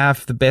you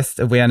have the best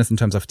awareness in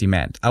terms of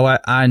demand. Our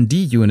R&D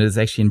unit is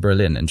actually in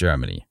Berlin, in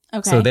Germany.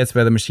 Okay. So that's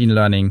where the machine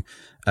learning,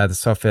 the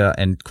software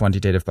and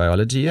quantitative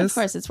biology is. Of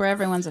course, it's where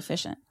everyone's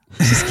efficient.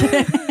 Just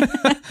kidding.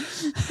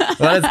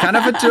 Well, it's kind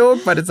of a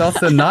joke, but it's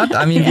also not.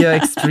 I mean, we are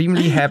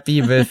extremely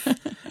happy with,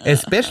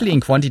 especially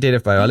in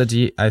quantitative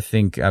biology. I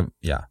think,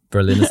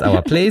 Berlin is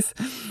our place.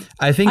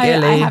 I think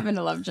LA. I happen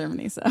to love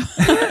Germany, so.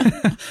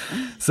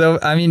 So,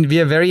 I mean, we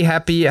are very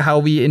happy how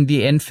we in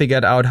the end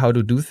figured out how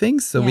to do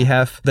things. So we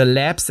have the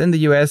labs in the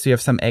US. We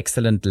have some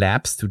excellent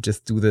labs to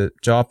just do the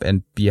job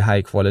and be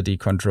high quality,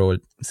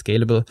 controlled,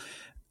 scalable.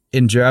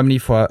 In Germany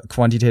for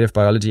quantitative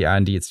biology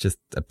R&D, it's just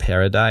a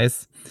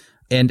paradise.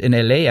 And in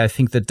LA, I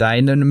think the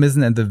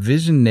dynamism and the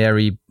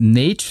visionary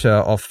nature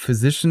of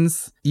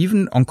physicians,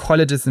 even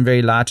oncologists in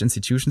very large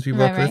institutions we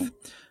work with,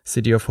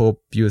 City of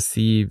Hope,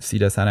 USC,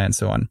 Cedars-Sinai, and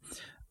so on.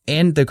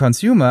 And the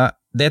consumer,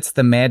 that's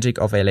the magic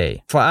of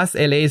LA. For us,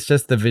 LA is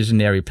just the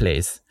visionary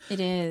place. It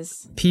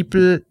is.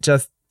 People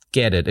just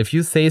get it. If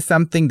you say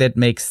something that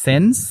makes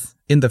sense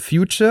in the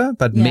future,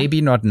 but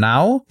maybe not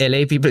now,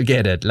 LA people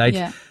get it. Like,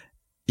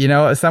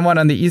 someone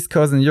on the East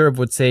Coast in Europe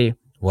would say,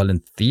 well, in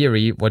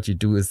theory, what you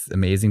do is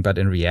amazing, but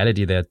in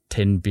reality, there are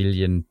 10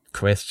 billion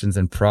questions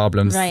and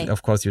problems. Right.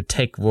 Of course, your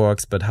tech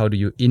works, but how do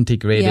you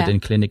integrate it in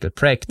clinical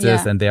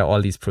practice? Yeah. And there are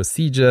all these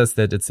procedures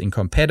that it's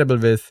incompatible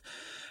with.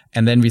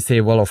 And then we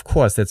say, well, of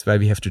course, that's why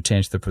we have to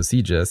change the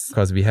procedures,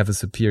 because we have a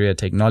superior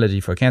technology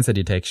for cancer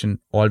detection.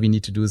 All we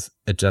need to do is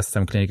adjust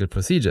some clinical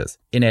procedures.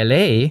 In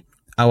LA,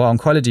 our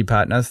oncology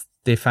partners,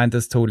 they find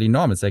this totally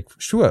normal. It's like,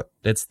 sure,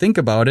 let's think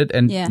about it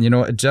and,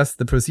 adjust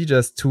the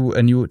procedures to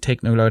a new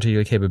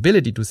technological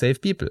capability to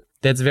save people.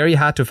 That's very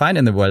hard to find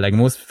in the world. Like,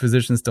 most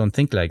physicians don't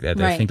think like that.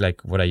 They think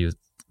like,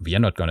 we are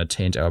not going to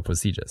change our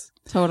procedures.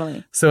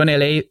 Totally. So in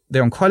LA, the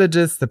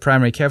oncologists, the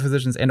primary care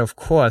physicians, and of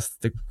course,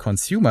 the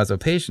consumers or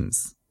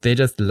patients, they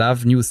just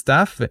love new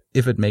stuff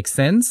if it makes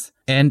sense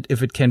and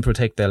if it can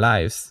protect their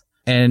lives.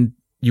 And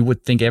you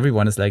would think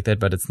everyone is like that,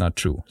 but it's not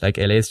true. Like,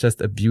 LA is just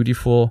a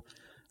beautiful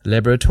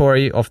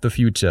laboratory of the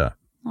future,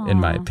 in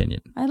my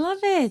opinion. I love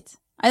it.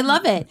 I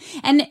love it.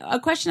 And a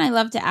question I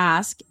love to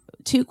ask,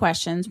 2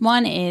 questions.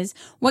 One is,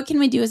 what can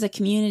we do as a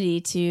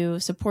community to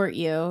support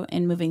you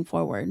in moving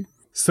forward?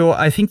 So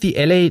I think the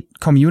LA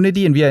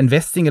community, and we are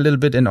investing a little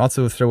bit in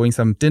also throwing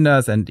some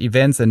dinners and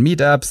events and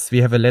meetups.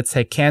 We have a Let's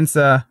Hack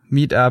Cancer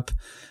meetup.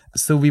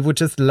 So we would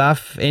just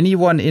love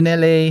anyone in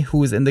LA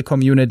who is in the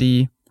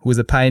community, who is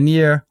a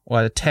pioneer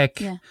or a tech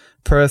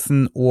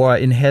person or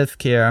in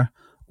healthcare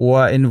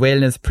or in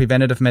wellness,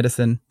 preventative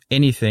medicine,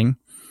 anything.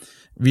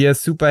 We are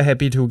super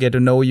happy to get to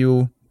know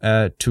you,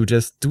 to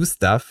just do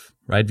stuff,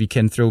 right? We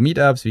can throw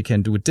meetups, we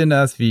can do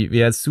dinners.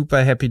 We are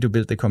super happy to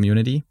build the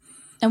community.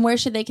 And where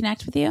should they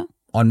connect with you?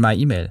 On my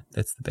email.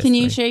 That's the best Can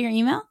you way. share your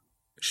email?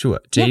 Sure.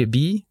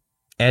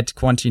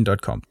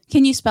 jb@quantgene.com.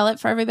 Can you spell it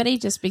for everybody?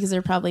 Just because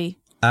they're probably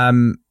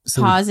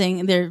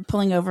pausing. They're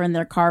pulling over in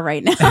their car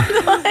right now.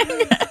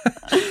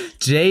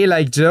 J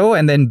like Joe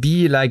and then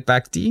B like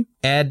Bhakdi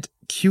at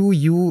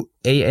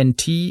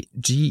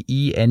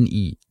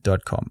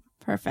quantgene.com.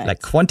 Perfect.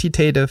 Like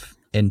quantitative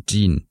and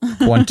gene.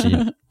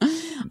 Quantgene.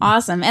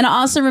 Awesome. And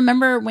also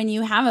remember, when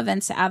you have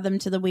events, to add them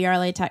to the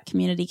WeAreLATech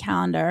community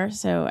calendar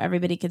so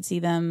everybody could see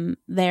them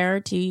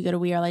there too. You go to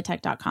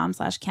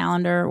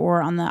wearelatech.com/calendar,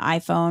 or on the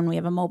iPhone, we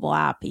have a mobile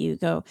app. You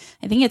go,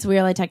 I think it's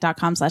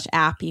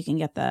wearelatech.com/app. You can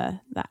get the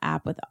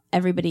app with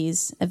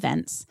everybody's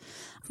events.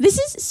 This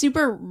is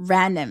super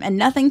random and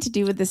nothing to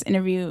do with this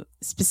interview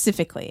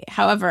specifically.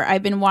 However,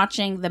 I've been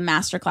watching the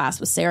masterclass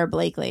with Sarah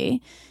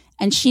Blakely,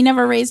 and she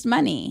never raised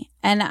money.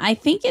 And I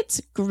think it's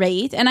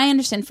great. And I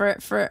understand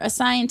for a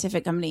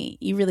scientific company,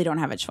 you really don't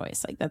have a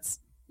choice. Like, that's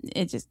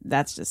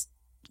just,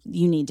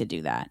 you need to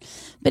do that.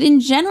 But in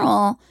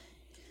general,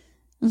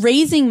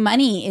 raising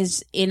money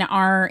is, in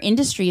our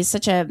industry, is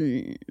such a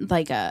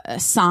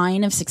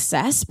sign of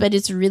success, but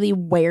it's really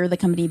where the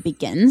company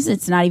begins.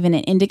 It's not even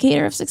an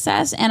indicator of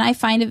success. And I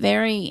find it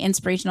very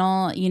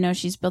inspirational. You know,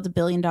 she's built $1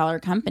 billion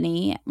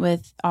company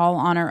with all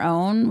on her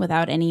own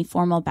without any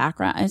formal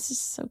background. It's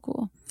just so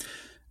cool.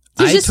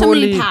 There's just so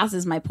many paths,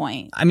 is my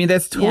point. I mean,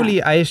 that's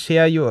totally, I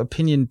share your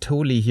opinion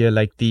totally here.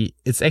 Like,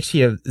 it's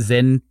actually a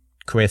Zen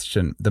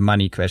question, the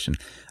money question.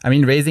 I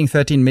mean, raising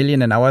 13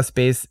 million in our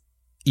space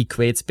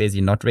equates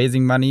basically not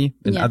raising money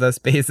in other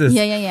spaces.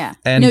 Yeah.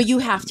 And no, you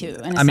have to.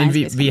 I mean,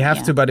 we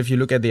have to, but if you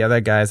look at the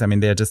other guys, I mean,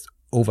 they're just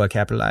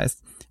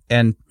overcapitalized.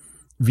 And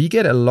we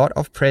get a lot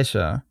of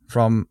pressure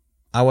from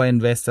our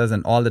investors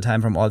and all the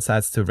time from all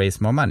sides to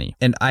raise more money.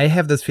 And I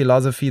have this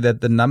philosophy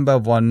that the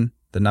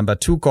number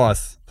 2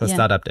 cause for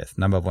startup death.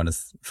 Number 1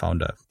 is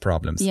founder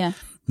problems. Yeah.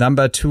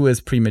 Number 2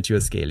 is premature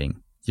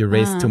scaling. You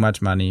raise too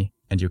much money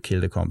and you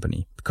kill the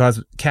company,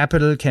 because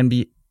capital can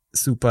be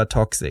super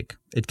toxic.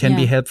 It can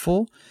be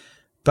helpful,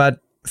 but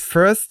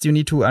first you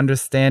need to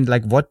understand,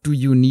 like, what do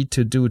you need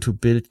to do to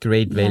build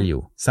great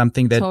value?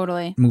 Something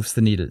that moves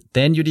the needle.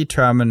 Then you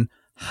determine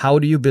how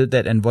do you build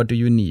that and what do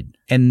you need?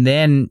 And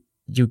then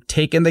you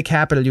take in the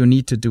capital you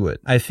need to do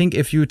it. I think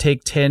if you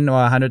take 10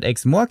 or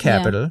 100x more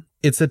capital,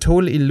 it's a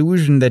total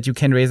illusion that you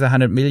can raise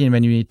 100 million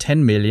when you need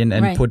 10 million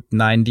and put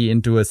 90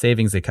 into a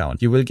savings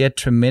account. You will get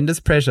tremendous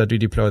pressure to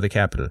deploy the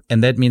capital.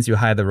 And that means you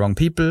hire the wrong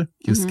people.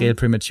 You scale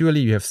prematurely.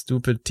 You have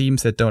stupid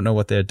teams that don't know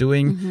what they're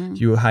doing.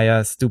 You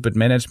hire stupid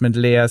management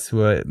layers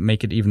who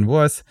make it even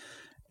worse.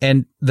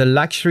 And the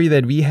luxury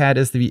that we had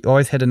is that we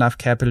always had enough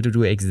capital to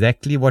do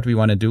exactly what we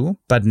want to do,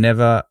 but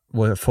never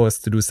were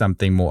forced to do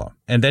something more.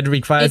 And that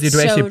requires you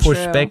to actually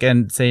push back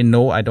and say,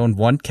 no, I don't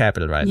want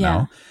capital right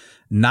now.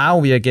 Now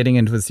we are getting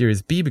into a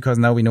Series B because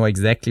now we know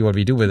exactly what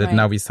we do with it.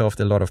 Now we solved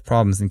a lot of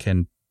problems and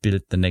can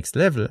build the next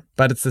level.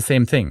 But it's the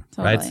same thing,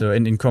 right? So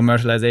in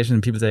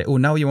commercialization, people say, oh,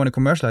 now you want to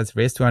commercialize,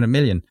 raise 200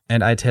 million.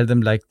 And I tell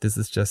them, like, this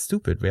is just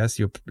stupid. Where's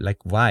your, like,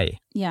 why?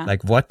 Yeah.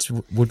 Like, what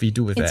would we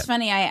do with that? It's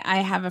funny. I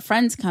have a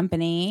friend's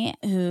company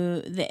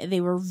who they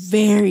were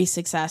very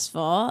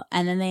successful,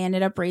 and then they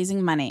ended up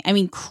raising money. I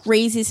mean,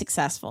 crazy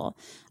successful.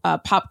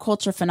 Pop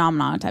culture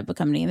phenomenon type of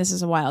company. This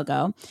is a while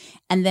ago.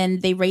 And then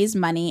they raised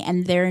money,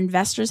 and their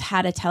investors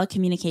had a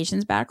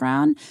telecommunications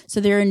background.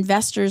 So their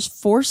investors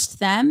forced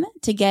them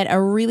to get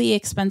a really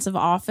expensive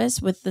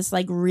office with this,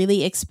 like,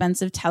 really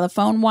expensive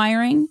telephone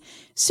wiring.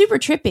 Super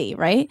trippy,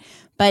 right?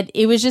 But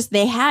it was just,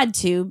 they had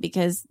to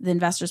because the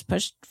investors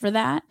pushed for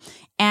that.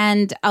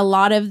 And a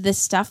lot of the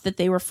stuff that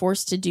they were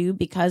forced to do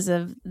because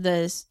of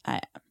this,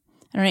 I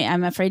don't know,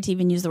 I'm afraid to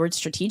even use the word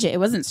strategic. It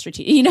wasn't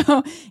strategic,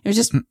 it was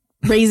just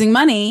raising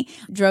money,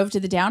 drove to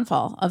the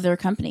downfall of their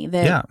company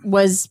that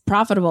was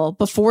profitable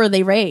before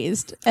they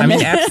raised. And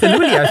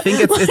absolutely. I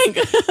think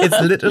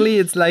it's literally,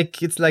 it's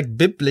like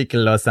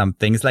biblical or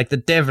something. It's like the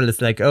devil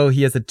is like, oh,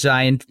 here's a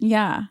giant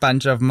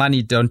bunch of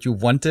money. Don't you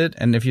want it?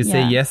 And if you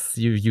say yes,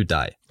 you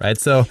die. Right.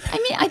 So,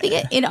 I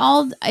think it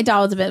all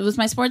a bit. It was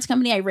my sports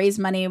company. I raised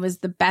money. It was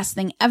the best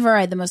thing ever.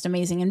 I had the most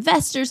amazing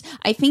investors.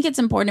 I think it's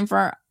important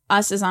for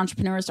us as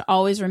entrepreneurs to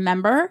always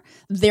remember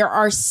there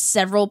are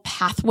several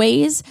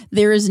pathways.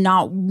 There is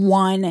not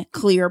one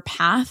clear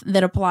path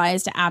that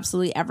applies to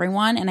absolutely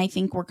everyone. And I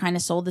think we're kind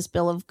of sold this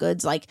bill of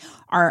goods, like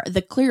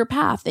the clear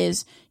path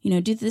is,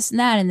 do this and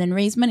that and then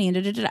raise money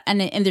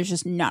and there's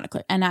just not a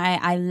clear. And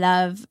I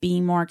love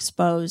being more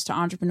exposed to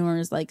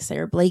entrepreneurs like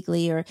Sarah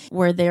Blakely or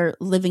where they're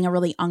living a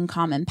really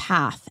uncommon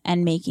path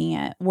and making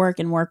it work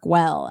and work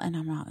well. And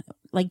I'm not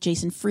like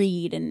Jason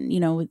Fried and,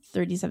 with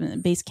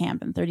 37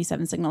 Basecamp and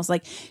 37 Signals,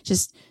 like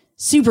just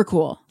super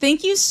cool.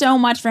 Thank you so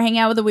much for hanging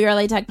out with the We Are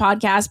LA Tech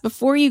podcast.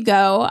 Before you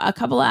go, a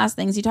couple of last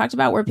things. You talked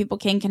about where people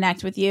can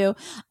connect with you.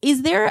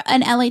 Is there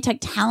an LA Tech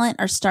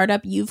talent or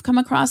startup you've come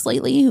across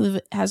lately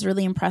who has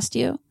really impressed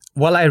you?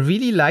 Well, I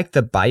really like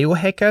the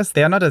biohackers.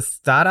 They're not a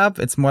startup.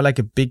 It's more like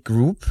a big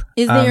group.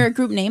 Is there a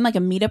group name, like a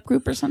meetup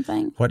group or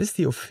something? What is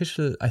the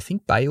official? I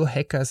think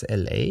Biohackers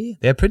LA.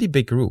 They're a pretty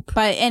big group.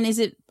 And is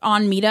it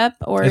on Meetup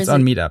or it's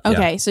on Meetup?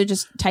 Okay, so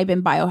just type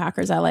in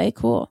Biohackers LA.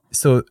 Cool.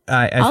 So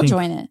I'll think,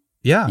 join it.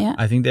 Yeah,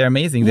 I think they're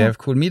amazing. They have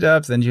cool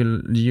meetups and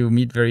you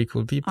meet very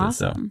cool people.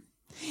 Awesome.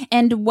 So.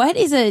 And what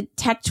is a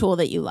tech tool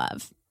that you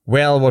love?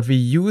 Well, what we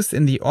use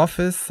in the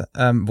office,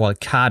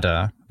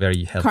 Carta,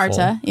 very helpful.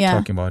 Carta,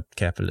 Talking about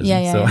capitalism.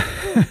 Yeah.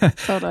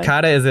 Totally.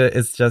 Carta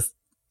is just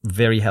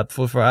very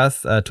helpful for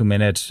us to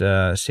manage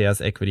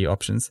shares, equity,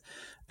 options.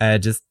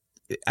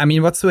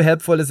 What's so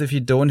helpful is if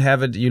you don't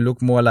have it, you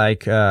look more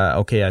like,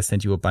 I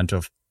sent you a bunch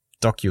of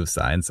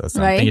DocuSigns or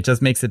something. Right. It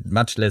just makes it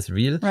much less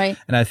real. Right.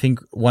 And I think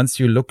once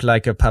you look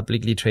like a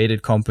publicly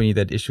traded company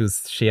that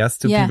issues shares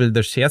to people,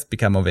 the shares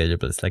become more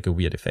valuable. It's like a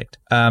weird effect.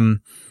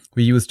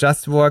 We use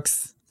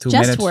JustWorks.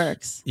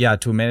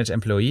 To manage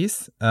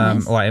employees,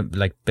 nice. Or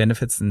like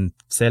benefits and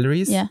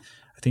salaries. Yeah.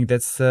 I think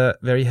that's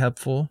very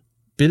helpful.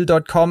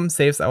 Bill.com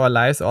saves our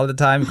lives all the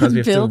time because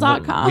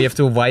we have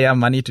to wire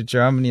money to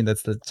Germany and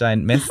that's a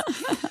giant mess.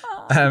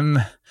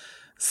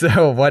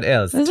 So what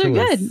else? Those are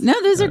good. No,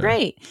 those are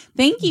great.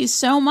 Thank you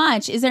so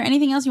much. Is there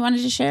anything else you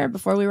wanted to share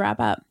before we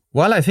wrap up?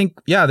 Well, I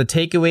think, the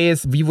takeaway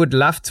is we would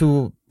love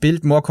to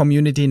build more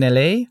community in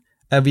LA.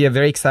 We are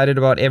very excited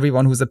about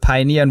everyone who's a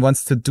pioneer and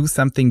wants to do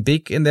something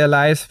big in their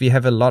lives. We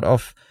have a lot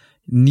of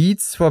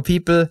needs for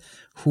people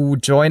who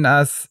join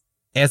us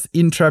as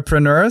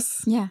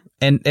intrapreneurs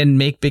and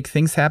make big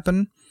things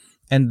happen.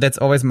 And that's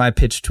always my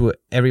pitch to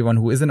everyone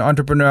who is an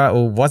entrepreneur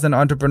or was an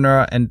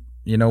entrepreneur and,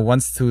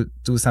 wants to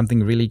do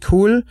something really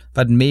cool,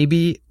 but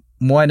maybe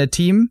more in a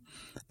team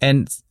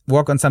and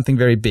work on something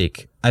very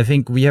big. I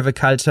think we have a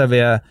culture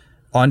where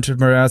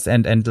entrepreneurs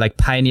and like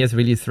pioneers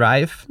really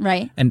thrive.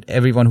 Right. And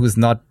everyone who's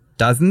not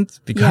doesn't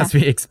because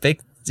we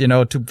expect,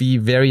 to be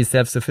very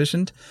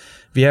self-sufficient.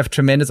 We have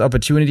tremendous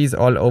opportunities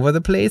all over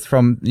the place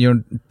from,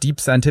 deep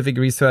scientific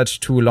research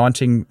to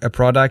launching a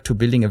product to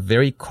building a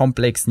very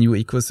complex new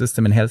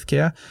ecosystem in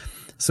healthcare.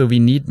 So we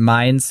need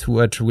minds who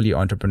are truly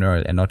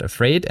entrepreneurial and not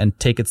afraid and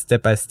take it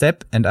step by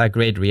step and are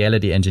great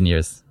reality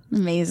engineers.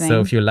 Amazing.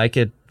 So if you like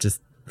it, just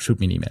shoot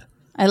me an email.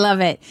 I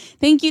love it.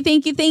 Thank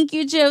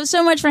you, Joe,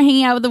 so much for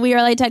hanging out with the We Are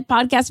LATech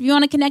podcast. If you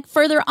want to connect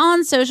further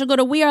on social, go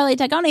to We Are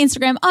LATech on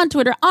Instagram, on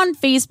Twitter, on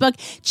Facebook.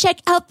 Check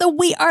out the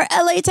We Are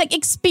LATech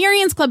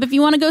Experience Club. If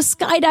you want to go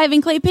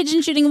skydiving, clay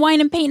pigeon shooting, wine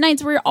and paint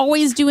nights, we're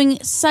always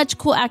doing such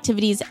cool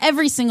activities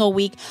every single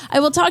week. I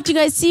will talk to you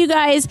guys, see you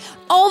guys,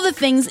 all the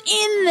things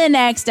in the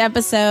next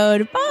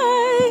episode.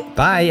 Bye.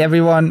 Bye,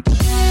 everyone.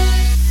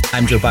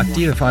 I'm Joe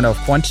Bhakdi, the founder of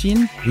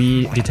Quantgene.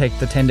 We detect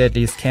the 10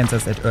 deadliest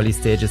cancers at early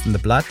stages in the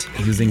blood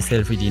using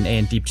cell-free DNA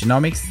and deep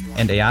genomics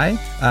and AI,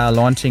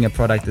 launching a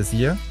product this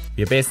year.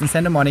 We are based in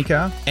Santa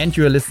Monica, and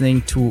you are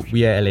listening to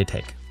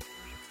WeAreLATech.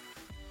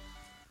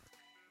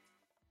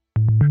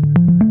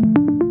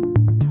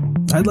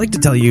 I'd like to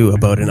tell you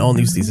about an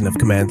all-new season of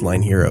Command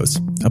Line Heroes,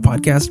 a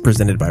podcast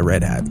presented by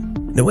Red Hat.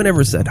 No one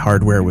ever said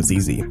hardware was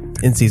easy.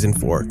 In Season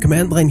 4,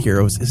 Command Line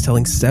Heroes is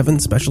telling 7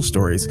 special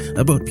stories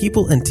about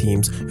people and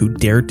teams who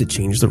dared to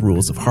change the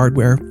rules of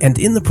hardware and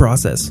in the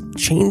process,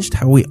 changed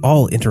how we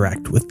all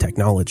interact with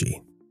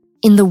technology.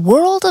 In the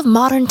world of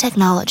modern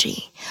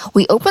technology,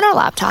 we open our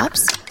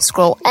laptops,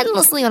 scroll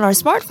endlessly on our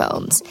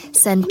smartphones,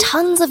 send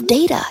tons of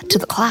data to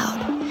the cloud,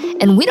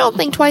 and we don't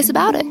think twice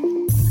about it.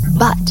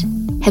 But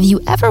have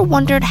you ever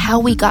wondered how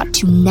we got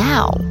to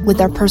now with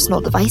our personal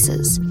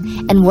devices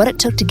and what it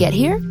took to get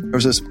here? There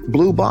was this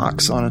blue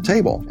box on a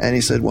table, and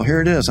he said, well,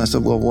 here it is. I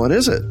said, well, what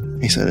is it?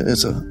 He said,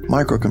 it's a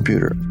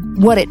microcomputer.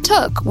 What it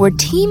took were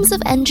teams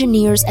of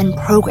engineers and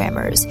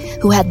programmers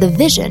who had the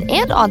vision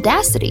and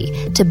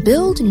audacity to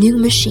build new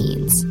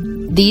machines.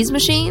 These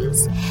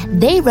machines,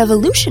 they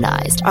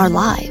revolutionized our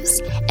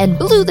lives and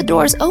blew the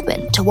doors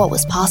open to what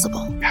was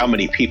possible. How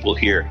many people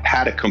here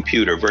had a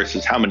computer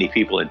versus how many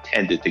people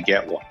intended to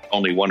get one?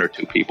 Only 1 or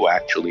 2 people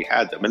actually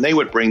had them. And they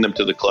would bring them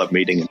to the club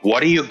meeting. And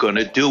what are you going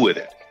to do with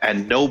it?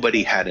 And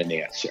nobody had an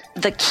answer.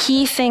 The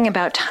key thing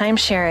about time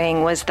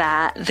sharing was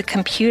that the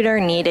computer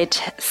needed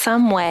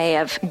some way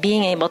of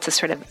being able to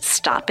sort of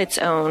stop its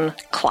own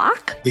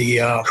clock.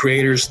 The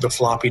creators of the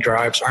floppy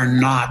drives are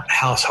not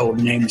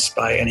household names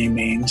by any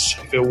means.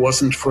 If it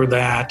wasn't for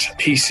that,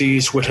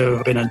 PCs would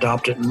have been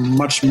adopted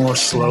much more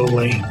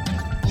slowly.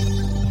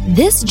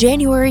 This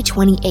January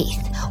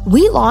 28th,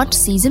 we launched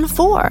Season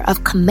 4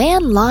 of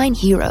Command Line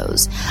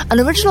Heroes, an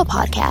original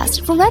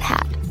podcast from Red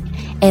Hat.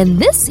 And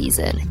this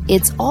season,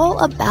 it's all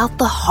about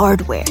the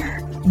hardware.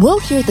 We'll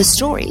hear the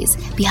stories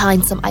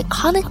behind some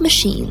iconic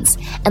machines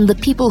and the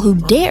people who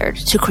dared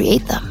to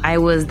create them. I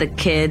was the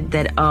kid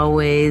that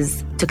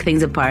always took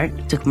things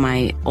apart, took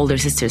my older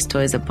sister's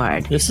toys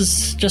apart. This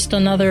is just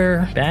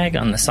another bag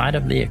on the side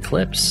of the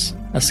Eclipse,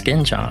 a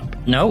skin job.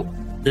 Nope,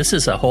 this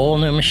is a whole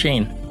new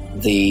machine.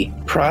 The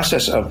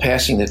process of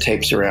passing the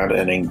tapes around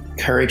and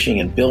encouraging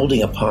and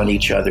building upon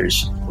each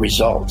other's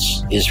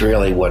results is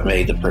really what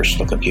made the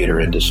personal computer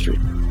industry.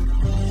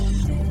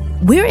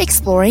 We're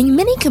exploring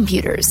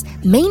mini-computers,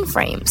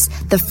 mainframes,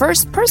 the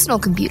first personal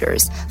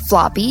computers,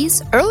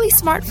 floppies, early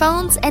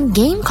smartphones, and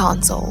game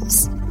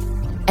consoles.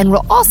 And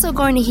we're also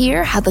going to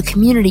hear how the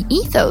community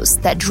ethos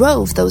that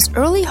drove those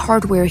early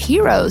hardware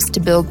heroes to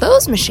build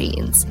those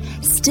machines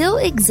still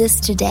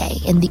exists today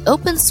in the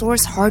open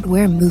source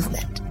hardware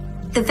movement.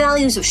 The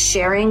values of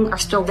sharing are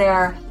still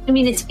there. I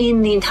mean, it's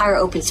in the entire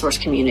open source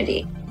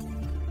community.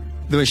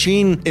 The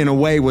machine, in a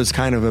way, was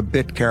kind of a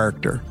bit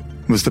character.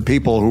 It was the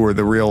people who were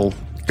the real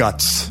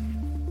guts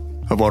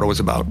of what it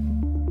was about.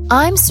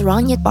 I'm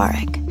Saranyat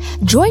Barak.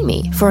 Join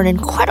me for an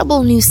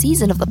incredible new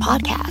season of the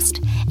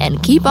podcast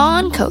and keep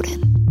on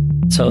coding.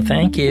 So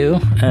thank you,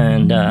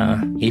 and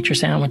eat your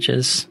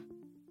sandwiches.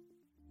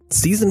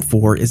 Season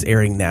 4 is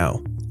airing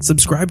now.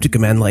 Subscribe to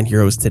Command Line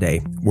Heroes today,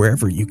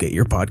 wherever you get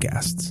your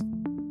podcasts.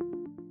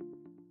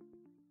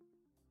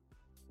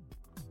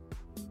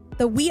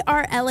 The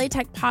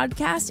WeAreLATech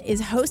podcast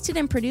is hosted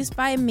and produced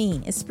by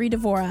me, Esprit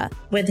Devora.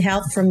 With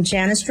help from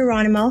Janice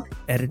Geronimo.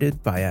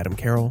 Edited by Adam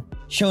Carroll.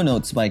 Show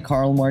notes by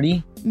Carl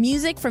Marty.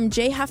 Music from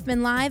Jay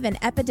Huffman Live and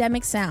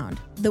Epidemic Sound.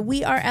 The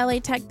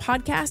WeAreLATech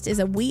podcast is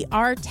a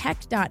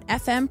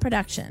WeAreTech.fm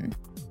production.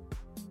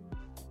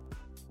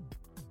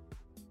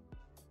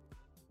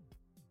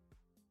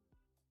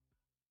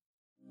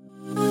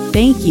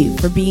 Thank you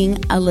for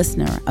being a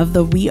listener of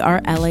the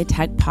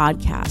WeAreLATech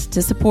podcast.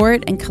 To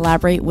support and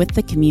collaborate with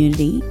the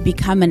community,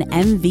 become an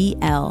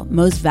MVL,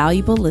 Most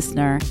Valuable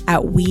Listener,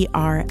 at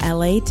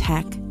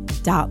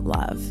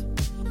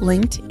WeAreLATech.love.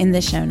 Linked in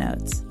the show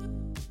notes.